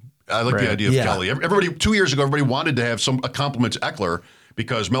him. I like the idea of Kelly. Everybody 2 years ago, everybody wanted to have a compliment to Eckler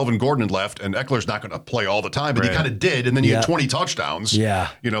because Melvin Gordon had left, and Eckler's not going to play all the time, but he kind of did, and then he had 20 touchdowns.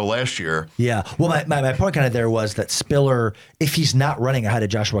 Last year. Yeah. Well, my point kind of there was that Spiller, if he's not running ahead of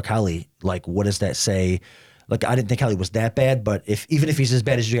Joshua Kelly, like what does that say? Like I didn't think Kelly was that bad, but even if he's as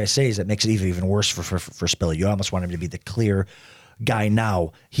bad as you guys say, that makes it even worse for Spiller. You almost want him to be the clear guy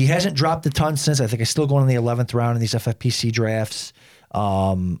now. He hasn't dropped a ton since. I think he's still going in the 11th round in these FFPC drafts.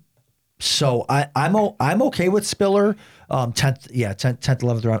 So I'm okay with Spiller. 10th,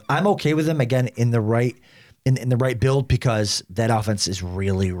 11th round. I'm okay with him again in the right build because that offense is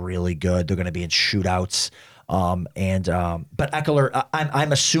really, really good. They're going to be in shootouts. But Eckler,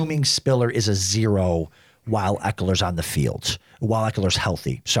 I'm assuming Spiller is a 0 while Eckler's on the field, while Eckler's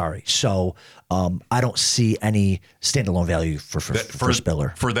healthy. Sorry. So I don't see any standalone value for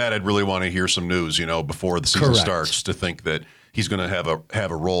Spiller. For that, I'd really want to hear some news, before the season starts to think that he's going to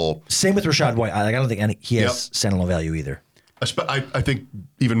have a role. Same with Rachaad White. I don't think he has standalone value either. I think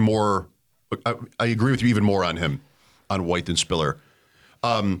even more. I agree with you even more on him, on White than Spiller.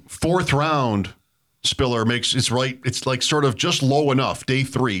 4th round, Spiller it's right. It's like sort of just low enough, day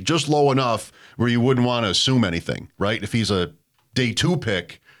 3, just low enough where you wouldn't want to assume anything, right? If he's a day 2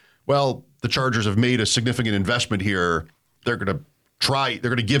 pick, well, the Chargers have made a significant investment here. They're going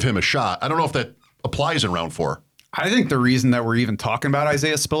to give him a shot. I don't know if that applies in round 4. I think the reason that we're even talking about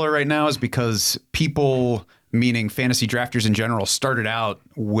Isaiah Spiller right now is because people, meaning fantasy drafters in general, started out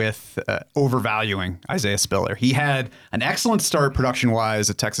with overvaluing Isaiah Spiller. He had an excellent start production-wise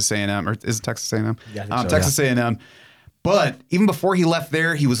at Texas A&M, or is it Texas A&M? Yeah, I think so, Texas A&M. But even before he left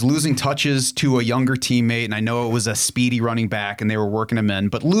there, he was losing touches to a younger teammate, and I know it was a speedy running back, and they were working him in.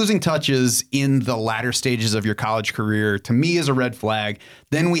 But losing touches in the latter stages of your college career, to me, is a red flag.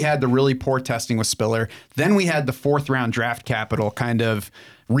 Then we had the really poor testing with Spiller. Then we had the 4th round draft capital kind of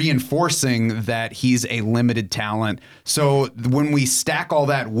reinforcing that he's a limited talent. So when we stack all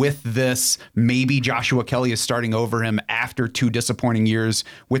that with this, maybe Joshua Kelly is starting over him after 2 disappointing years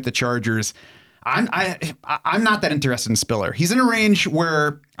with the Chargers. I'm not that interested in Spiller. He's in a range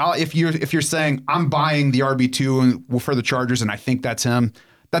where if you're saying I'm buying the RB2 for the Chargers and I think that's him,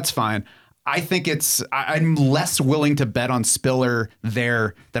 that's fine. I think I'm less willing to bet on Spiller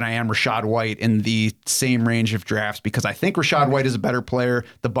there than I am Rachaad White in the same range of drafts because I think Rachaad White is a better player.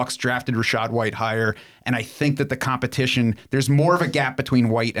 The Bucs drafted Rachaad White higher, and I think that the competition, there's more of a gap between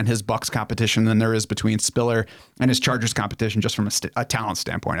White and his Bucs competition than there is between Spiller and his Chargers competition, just from a talent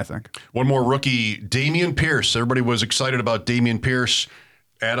standpoint, I think. One more rookie, Dameon Pierce. Everybody was excited about Dameon Pierce.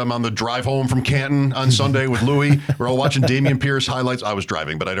 Adam on the drive home from Canton on Sunday with Louie. We're all watching Dameon Pierce highlights. I was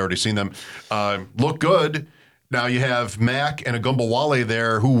driving, but I'd already seen them. Look good. Now you have Mack and Agumbawale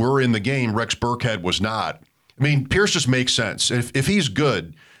there who were in the game. Rex Burkhead was not. I mean, Pierce just makes sense. If he's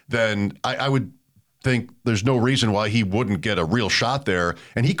good, then I would think there's no reason why he wouldn't get a real shot there.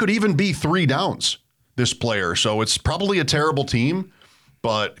 And he could even be 3 downs, this player. So it's probably a terrible team.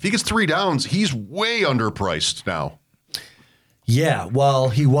 But if he gets 3 downs, he's way underpriced now. Yeah, well,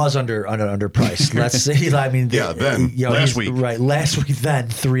 he was underpriced. Let's see. I mean, last week, right? Last week, then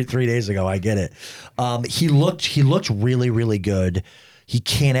 3 days ago. I get it. He looked really, really good. He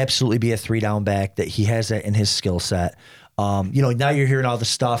can absolutely be a 3-down back. That he has that in his skill set. Now you're hearing all the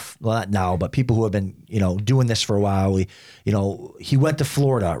stuff. Well, not now, but people who have been doing this for a while. He went to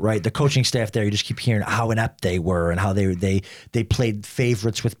Florida, right? The coaching staff there. You just keep hearing how inept they were and how they played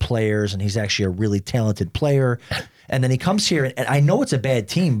favorites with players, and he's actually a really talented player. And then he comes here, and I know it's a bad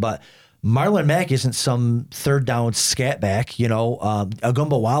team, but Marlon Mack isn't some 3rd down scat back.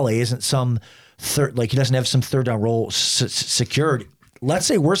 Agumbawale isn't some he doesn't have some 3rd down role secured. Let's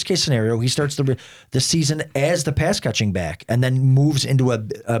say worst case scenario, he starts the season as the pass catching back and then moves into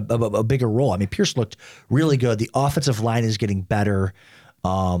a bigger role. I mean, Pierce looked really good. The offensive line is getting better.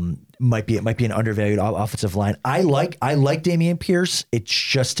 Might be an undervalued offensive line. I like Dameon Pierce. It's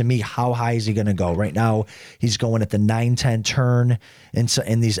just, to me, how high is he going to go? Right now, he's going at the 9-10 turn in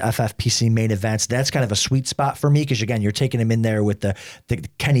these FFPC main events. That's kind of a sweet spot for me because, again, you're taking him in there with the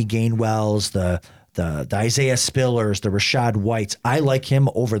Kenny Gainwells, the the Isaiah Spillers, the Rashad Whites. I like him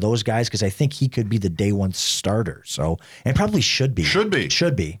over those guys because I think he could be the day one starter. So, and probably should be. Should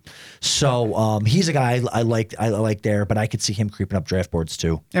be. So he's a guy I like there, but I could see him creeping up draft boards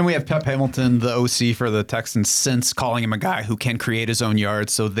too. And we have Pep Hamilton, the OC for the Texans, since calling him a guy who can create his own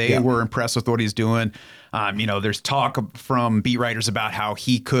yards. So they were impressed with what he's doing. There's talk from beat writers about how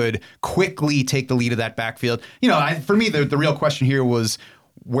he could quickly take the lead of that backfield. For me, the real question here was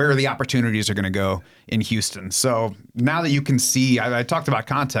where the opportunities are going to go in Houston. So now that you can see, I talked about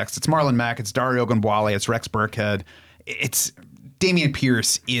context. It's Marlon Mack, it's Dario Ogunbowale, it's Rex Burkhead. It's Dameon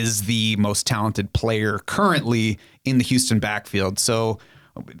Pierce is the most talented player currently in the Houston backfield. So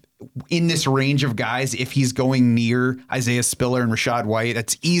in this range of guys, if he's going near Isaiah Spiller and Rashad White,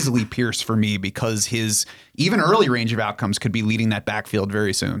 it's easily Pierce for me because his even early range of outcomes could be leading that backfield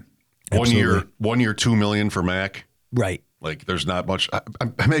very soon. Absolutely. 1 year, $2 million for Mack. Right. Like there's not much. I'm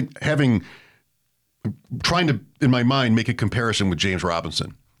trying to, in my mind, make a comparison with James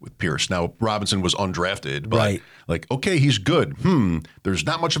Robinson with Pierce. Now, Robinson was undrafted, but okay, he's good. There's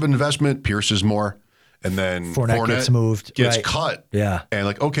not much of an investment. Pierce is more. And then Fournette gets moved. Gets cut. Yeah. And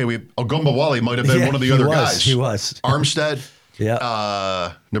Ogunbowale might have been one of the other guys. He was. Armstead.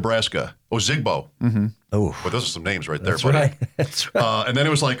 Yeah. Nebraska. Zigbo. Mm-hmm. Oh. But those are some names right there. That's right. That's right. And then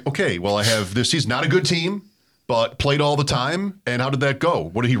it was like, okay, well, I have this. He's not a good team, but played all the time. And how did that go?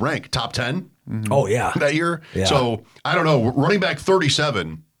 What did he rank? Top 10? Mm-hmm. Oh, yeah. That year? Yeah. So, I don't know. Running back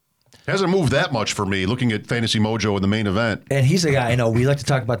 37 hasn't moved that much for me looking at Fantasy Mojo in the main event. And he's a guy, I know we like to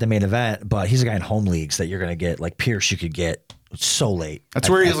talk about the main event, but he's a guy in home leagues that you're going to get. Like Pierce, you could get so late. That's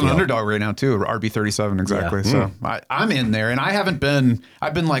where he's an underdog right now, too. RB37, exactly. Yeah. So I'm in there. And I've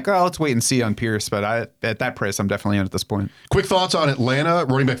been like, let's wait and see on Pierce. But at that price, I'm definitely in at this point. Quick thoughts on Atlanta.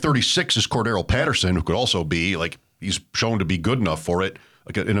 Running back 36 is Cordero Patterson, who could also be he's shown to be good enough for it.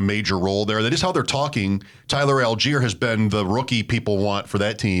 In a major role there. That is how they're talking. Tyler Algier has been the rookie people want for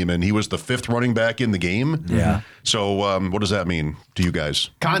that team, and he was the 5th running back in the game. Yeah. So what does that mean to you guys?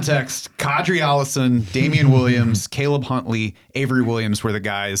 Context, Kadri Allison, Damian Williams, Caleb Huntley, Avery Williams were the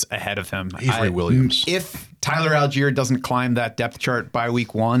guys ahead of him. Avery Williams. If Tyler Algier doesn't climb that depth chart by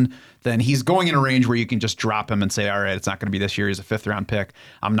week 1, then he's going in a range where you can just drop him and say, all right, it's not going to be this year. He's a 5th-round pick.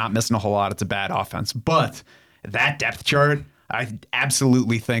 I'm not missing a whole lot. It's a bad offense. But that depth chart, I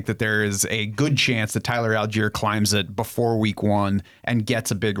absolutely think that there is a good chance that Tyler Algier climbs it before week 1 and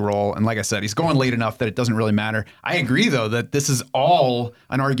gets a big role. And like I said, he's going late enough that it doesn't really matter. I agree, though, that this is all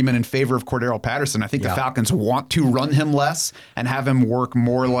an argument in favor of Cordero Patterson. I think the Falcons want to run him less and have him work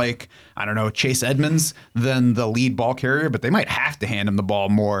more like, Chase Edmonds than the lead ball carrier, but they might have to hand him the ball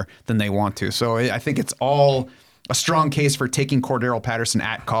more than they want to. So I think it's all a strong case for taking Cordero Patterson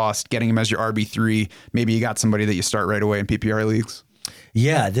at cost, getting him as your RB3. Maybe you got somebody that you start right away in PPR leagues.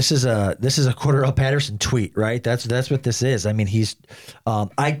 Yeah, this is a Cordero Patterson tweet, right? That's what this is. I mean, he's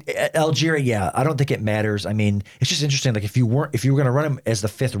Algier. Yeah, I don't think it matters. I mean, it's just interesting. Like if you were going to run him as the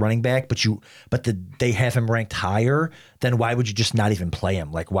 5th running back, but they have him ranked higher, then why would you just not even play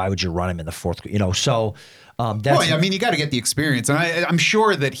him? Like why would you run him in the 4th? So. You got to get the experience, and I'm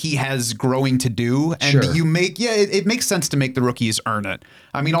sure that he has growing to do. And it makes sense to make the rookies earn it.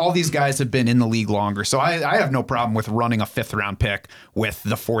 I mean, all these guys have been in the league longer, so I have no problem with running a 5th-round pick with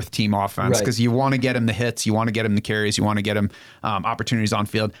the 4th team offense because you want to get him the hits, you want to get him the carries, you want to get him opportunities on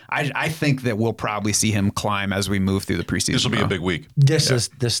field. I think that we'll probably see him climb as we move through the preseason. This will be a big week.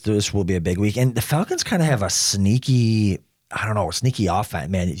 This will be a big week, and the Falcons kind of have a sneaky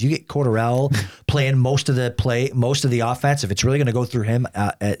offense, man. You get Cordero playing most of the offense. If it's really going to go through him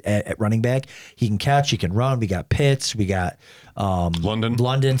at running back, he can catch, he can run. We got Pitts, we got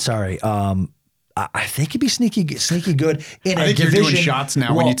London. Sorry. I think he'd be sneaky good in a division. I think you're doing shots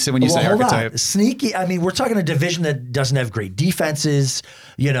now when you say archetype. Sneaky. I mean, we're talking a division that doesn't have great defenses.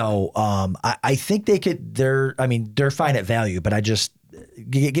 I think they could. They're fine at value, but I just.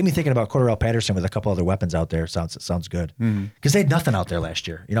 Get me thinking about Cordero Patterson with a couple other weapons out there. Sounds good. Because they had nothing out there last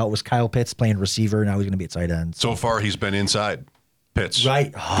year. It was Kyle Pitts playing receiver. Now he's going to be at tight end. So far, he's been inside Pitts.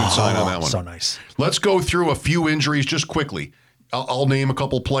 Right. Good sign on that one. So nice. Let's go through a few injuries just quickly. I'll name a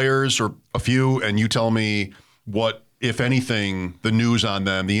couple players or a few, and you tell me what, if anything, the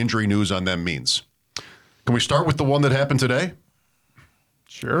injury news on them means. Can we start with the one that happened today?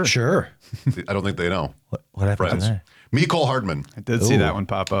 Sure. I don't think they know. What happened today? Mecole Hardman. I did see that one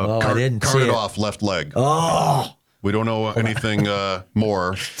pop up. Oh, I didn't see carted it. off left leg. Oh. We don't know anything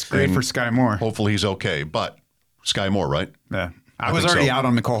more. It's great for Sky Moore. Hopefully he's okay. But Sky Moore, right? Yeah. I was already out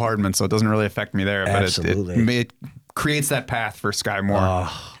on Mecole Hardman, so it doesn't really affect me there. Absolutely. But it creates that path for Sky Moore.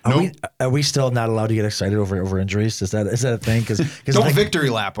 Are we still not allowed to get excited over injuries? Is that a thing? Because Don't victory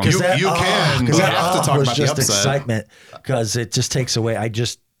lap them. You can, because but- We have to talk was about the just upside. excitement because it just takes away.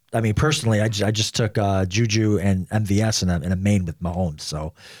 I mean, personally, I just took Juju and MVS in a main with Mahomes,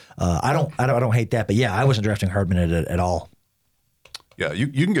 so I don't hate that. But yeah, I wasn't drafting Hardman at all. Yeah, you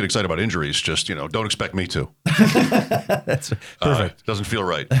can get excited about injuries. Just don't expect me to. That's perfect. Doesn't feel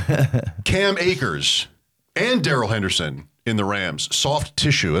right. Cam Akers and Darrell Henderson in the Rams. Soft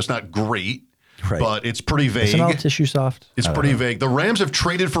tissue. That's not great, Right. but it's pretty vague. Isn't all tissue soft? It's I don't pretty know. vague. The Rams have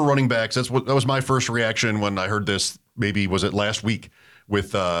traded for running backs. That was my first reaction when I heard this. Maybe was it last week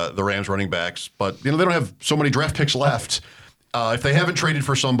with the Rams running backs? But they don't have so many draft picks left. If they haven't traded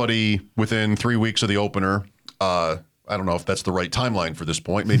for somebody within 3 weeks of the opener, I don't know if that's the right timeline for this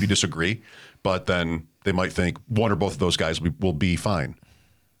point. Maybe disagree, but then they might think one or both of those guys will be fine.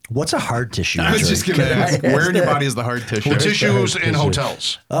 What's a hard tissue? I was injury? just going to Can I ask, where in your that? body is the hard tissue? Well, tissues hard in tissue.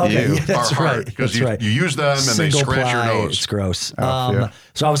 hotels. Okay, Ew. yeah, that's are hard right. because That's right. you use them and Single they scratch your ply, nose. It's gross. yeah.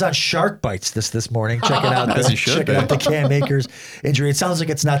 So I was on Shark Bites this morning, checking out As you should checking be. out the Cam Akers injury. It sounds like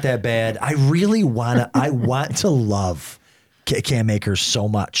it's not that bad. I really want to love Cam Akers so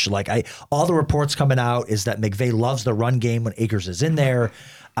much. Like all the reports coming out is that McVay loves the run game when Akers is in there.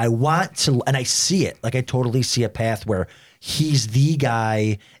 I want to, and I see it. Like I totally see a path where he's the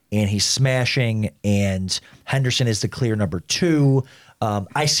guy and he's smashing, and Henderson is the clear number 2.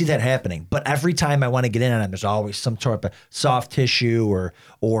 I see that happening, but every time I want to get in on him, there's always some sort of soft tissue,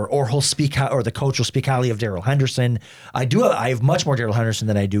 or he'll speak or the coach will speak highly of Darrell Henderson. I have much more Darrell Henderson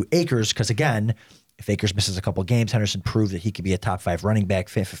than I do Akers because again, if Akers misses a couple games, Henderson proved that he could be a top 5 running back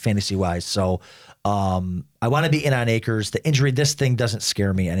fantasy wise. So I want to be in on Akers. The injury, this thing doesn't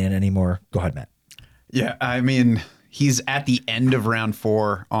scare me anymore. Go ahead, Matt. Yeah, I mean, he's at the end of round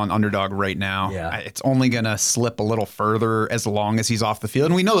 4 on Underdog right now. Yeah. It's only going to slip a little further as long as he's off the field.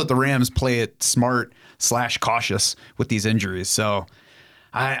 And we know that the Rams play it smart / cautious with these injuries. So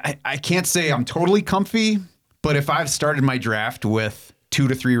I can't say I'm totally comfy, but if I've started my draft with 2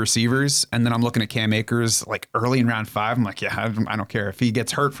 to 3 receivers, and then I'm looking at Cam Akers like early in round 5, I'm like, yeah, I don't care. If he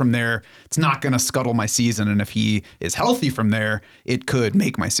gets hurt from there, it's not going to scuttle my season. And if he is healthy from there, it could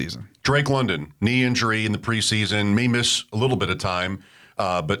make my season. Drake London, knee injury in the preseason, may miss a little bit of time,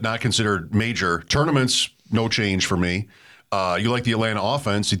 but not considered major. Tournaments, no change for me. You like the Atlanta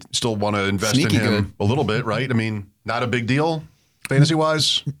offense. You still want to invest Sneaky in him good. a little bit, right? I mean, not a big deal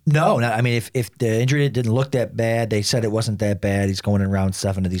fantasy-wise. No, I mean, if the injury didn't look that bad, they said it wasn't that bad. He's going in round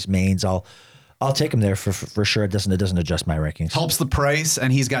 7 of these mains. I'll take him there for sure. It doesn't adjust my rankings. Helps the price,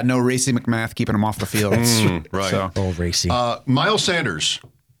 and he's got no Racy McMath keeping him off the field. right. So, Oh, racy. Miles Sanders.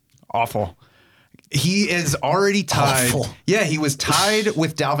 awful. He is already tied. Awful. Yeah, he was tied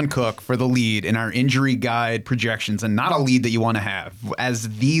with Dalvin Cook for the lead in our injury guide projections, and not a lead that you want to have as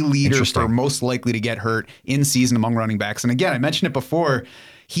the leader Interesting. for most likely to get hurt in season among running backs. And again, I mentioned it before.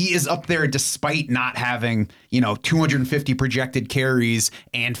 He is up there despite not having, 250 projected carries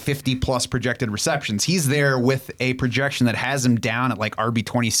and 50 plus projected receptions. He's there with a projection that has him down at like RB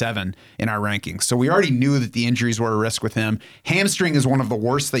 27 in our rankings. So we already knew that the injuries were a risk with him. Hamstring is one of the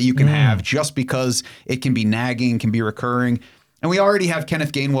worst that you can have just because it can be nagging, can be recurring. And we already have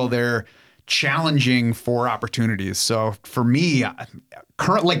Kenneth Gainwell there challenging for opportunities. So for me,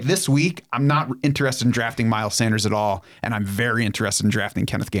 like this week, I'm not interested in drafting Miles Sanders at all, and I'm very interested in drafting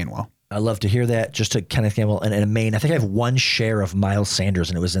Kenneth Gainwell. I love to hear that. Just to Kenneth Gainwell and a main. I think I have 1 share of Miles Sanders,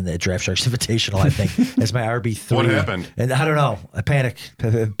 and it was in the Draft Sharks Invitational. I think as my RB3. What happened? And I don't know. A panic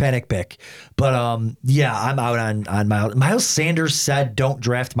pick. But yeah, I'm out on Miles. Miles Sanders said, "Don't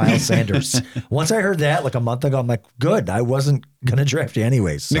draft Miles Sanders." Once I heard that like a month ago, I'm like, good. I wasn't gonna draft you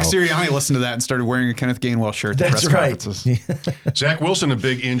anyways. So. Nick Sirianni listened to that and started wearing a Kenneth Gainwell shirt. To That's press right. conferences. Zach Wilson, a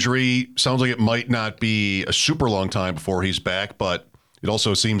big injury. Sounds like it might not be a super long time before he's back, but it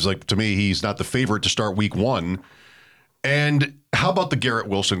also seems like to me he's not the favorite to start week 1. And how about the Garrett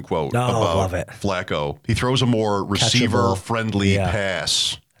Wilson quote about love it. Flacco? He throws a more receiver-friendly Yeah.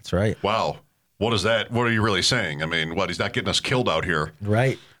 pass. That's right. Wow. What is that? What are you really saying? I mean, he's not getting us killed out here.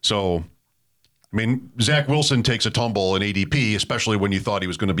 Right. So, I mean, Zach Wilson takes a tumble in ADP, especially when you thought he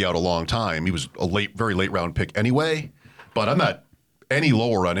was going to be out a long time. He was a very late round pick anyway, but I'm not any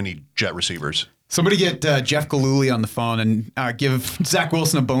lower on any Jet receivers. Somebody get Jeff Galooly on the phone and give Zach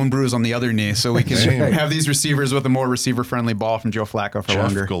Wilson a bone bruise on the other knee so we can have these receivers with a more receiver-friendly ball from Joe Flacco for Jeff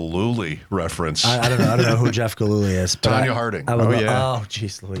longer. Galooly reference. I don't know who Jeff Galooly is. But Tanya Harding. I would Oh, yeah. Oh,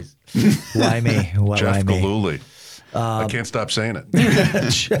 jeez, Louise. Why me? Why Jeff me? Galooly. I can't stop saying it.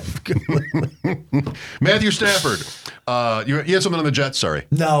 Jeff Galooly. Matthew Stafford. You had something on the Jets? Sorry.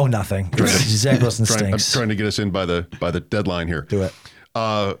 No, nothing. Zach Wilson I'm stinks. trying to get us in by the deadline here. Do it.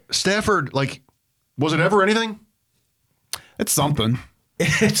 Stafford, like, was it ever anything? It's something.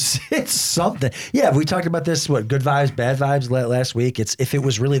 It's something. Yeah, we talked about this. What, good vibes, bad vibes last week. If it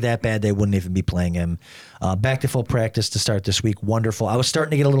was really that bad, they wouldn't even be playing him. Back to full practice to start this week. Wonderful. I was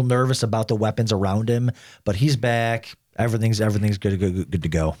starting to get a little nervous about the weapons around him, but he's back. Everything's good to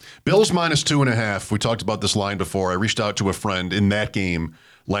go. Bills minus 2.5. We talked about this line before. I reached out to a friend in that game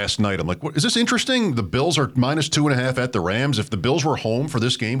last night. I'm like, what, is this interesting? The Bills are minus 2.5 at the Rams. If the Bills were home for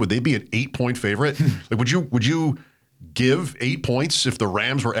this game, would they be an 8-point favorite? Like, would you give 8 points if the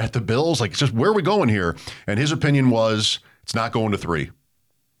Rams were at the Bills? Like, it's just, where are we going here? And his opinion was, it's not going to 3.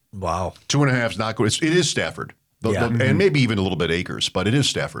 Wow. 2.5 is not good. It is Stafford. And maybe even a little bit Akers, but it is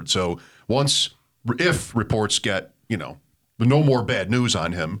Stafford. So if reports get, no more bad news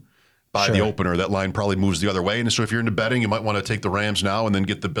on him by the opener, that line probably moves the other way. And so if you're into betting, you might want to take the Rams now and then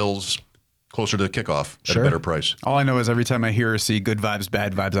get the Bills closer to the kickoff at a better price. All I know is every time I hear or see good vibes,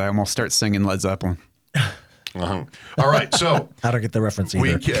 bad vibes, I almost start singing Led Zeppelin. Uh-huh. All right, so I don't get the reference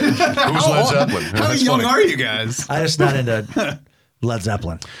either. who's Led Zeppelin? How That's young funny. are you guys? I'm just not into Led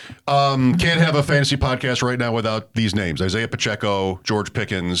Zeppelin. Can't have a fantasy podcast right now without these names: Isaiah Pacheco, George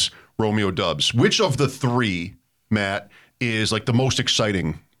Pickens, Romeo Doubs. Which of the three, Matt, is like the most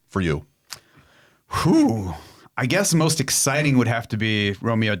exciting for you? Whew. I guess most exciting would have to be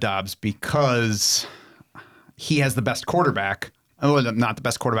Romeo Doubs because he has the best quarterback. Oh, not the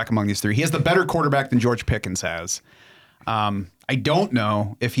best quarterback among these three. He has the better quarterback than George Pickens has. I don't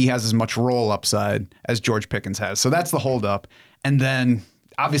know if he has as much roll upside as George Pickens has. So that's the holdup. And then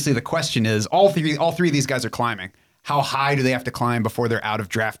obviously the question is, all three of these guys are climbing. How high do they have to climb before they're out of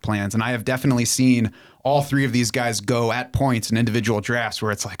draft plans? And I have definitely seen all three of these guys go at points in individual drafts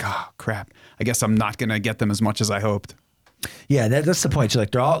where it's like, oh crap, I guess I'm not going to get them as much as I hoped. Yeah, that's the point. So like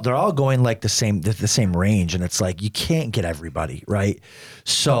they're all going like the same range, and it's like you can't get everybody, right?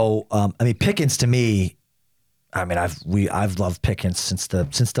 So Pickens to me, I've loved Pickens since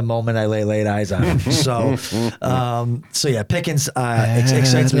the moment I laid eyes on him. So yeah, Pickens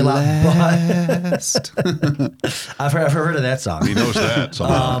excites me a lot. But I've heard of that song. He knows that.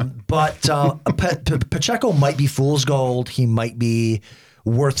 Pacheco might be fool's gold. He might be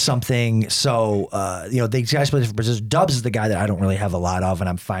worth something. So, the guys play different positions. Doubs is the guy that I don't really have a lot of, and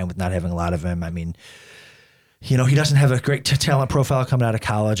I'm fine with not having a lot of him. I mean, he doesn't have a great talent profile coming out of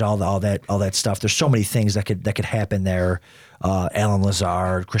college, all that stuff. There's so many things that could happen there. Alan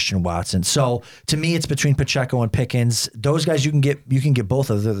Lazard, Christian Watson. So to me, it's between Pacheco and Pickens. Those guys you can get both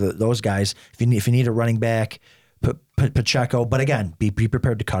of those guys if you need a running back. Pacheco, but again, be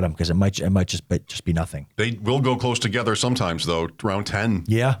prepared to cut him because it might just be nothing. They will go close together sometimes, though. Round 10.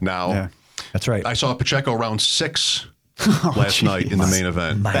 Yeah. Now, Yeah. That's right. I saw Pacheco round 6 last night in the main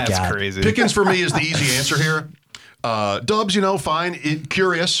event. My That's God. crazy. Pickens for me is the easy answer here. Doubs, fine. I'm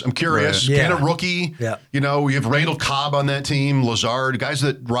curious. Right. Yeah. Can a rookie? Yeah. We have Randall Cobb on that team, Lazard, guys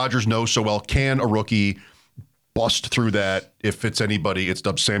that Rodgers knows so well. Can a rookie bust through that? If it's anybody, it's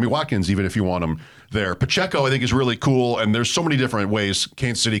Doubs. Sammy Watkins, even if you want him there. Pacheco, I think, is really cool, and there's so many different ways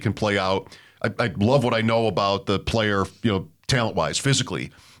Kansas City can play out. I love what I know about the player, talent-wise, physically,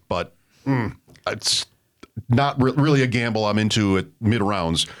 but it's not really a gamble I'm into at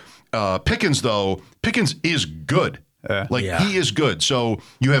mid-rounds. Pickens, though, is good. He is good. So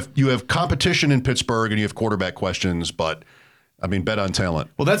you have competition in Pittsburgh and you have quarterback questions, but bet on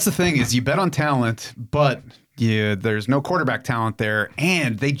talent. Well, that's the thing is you bet on talent, but there's no quarterback talent there,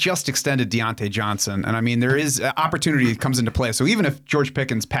 and they just extended Deontay Johnson. And there is opportunity that comes into play. So even if George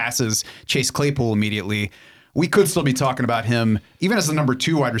Pickens passes Chase Claypool immediately, we could still be talking about him even as the number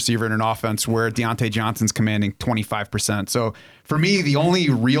 2 wide receiver in an offense where Deontay Johnson's commanding 25%. So for me, the only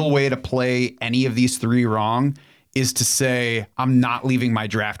real way to play any of these three wrong is to say, I'm not leaving my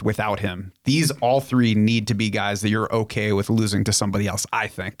draft without him. These all three need to be guys that you're okay with losing to somebody else, I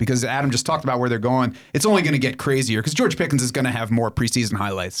think. Because Adam just talked about where they're going. It's only going to get crazier because George Pickens is going to have more preseason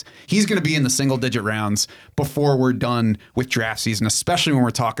highlights. He's going to be in the single-digit rounds before we're done with draft season, especially when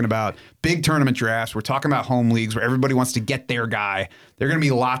we're talking about big tournament drafts. We're talking about home leagues where everybody wants to get their guy. There are going to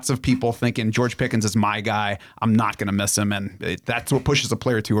be lots of people thinking George Pickens is my guy. I'm not going to miss him, and that's what pushes a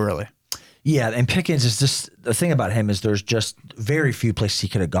player too early. Yeah, and Pickens is just the thing about him is there's just very few places he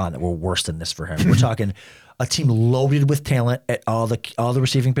could have gone that were worse than this for him. We're talking a team loaded with talent at all the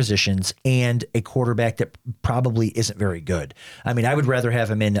receiving positions and a quarterback that probably isn't very good. I would rather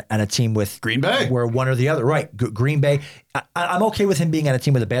have him on a team with Green Bay, where one or the other. Right, Green Bay. I'm okay with him being on a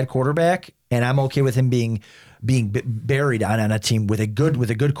team with a bad quarterback, and I'm okay with him being being buried on a team with a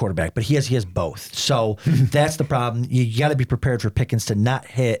good quarterback, but he has both. So that's the problem. You got to be prepared for Pickens to not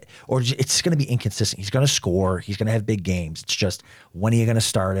hit, or it's going to be inconsistent. He's going to score. He's going to have big games. It's just, when are you going to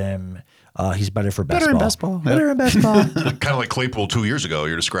start him? He's better for best ball. Better in best ball. Kind of like Claypool 2 years ago.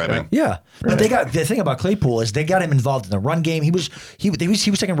 You're describing. Yeah, but they got the thing about Claypool is they got him involved in the run game. He was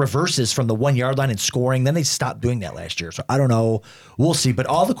taking reverses from the 1 yard line and scoring. Then they stopped doing that last year. So I don't know. We'll see. But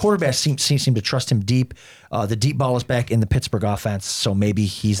all the quarterbacks seem to trust him deep. The deep ball is back in the Pittsburgh offense, so maybe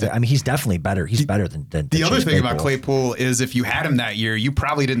he's definitely better. He's better than the other thing about Claypool is if you had him that year, you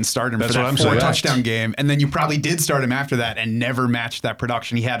probably didn't start him for that 4 touchdown game, and then you probably did start him after that and never matched that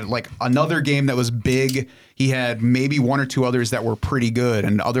production. He had like another game that was big. He had maybe 1 or 2 others that were pretty good,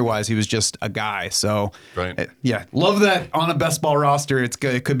 and otherwise he was just a guy. So, yeah, love that on a best ball roster. It's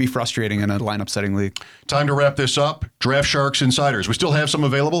good. It could be frustrating in a lineup setting league. Time to wrap this up. Draft Sharks Insiders. We still have some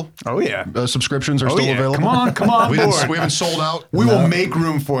available. Oh yeah, subscriptions are still available. Come on, we haven't sold out. We will make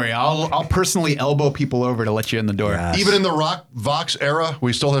room for you. I'll personally elbow people over to let you in the door. Yes. Even in the Rock Vox era,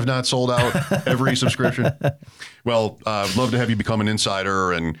 we still have not sold out every subscription. Well, I'd love to have you become an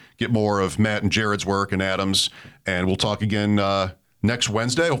insider and get more of Matt and Jared's work and Adam's. And we'll talk again next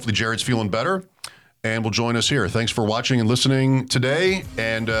Wednesday. Hopefully Jared's feeling better and will join us here. Thanks for watching and listening today.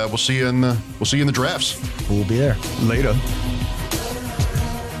 And we'll see you in the drafts. We'll be there later.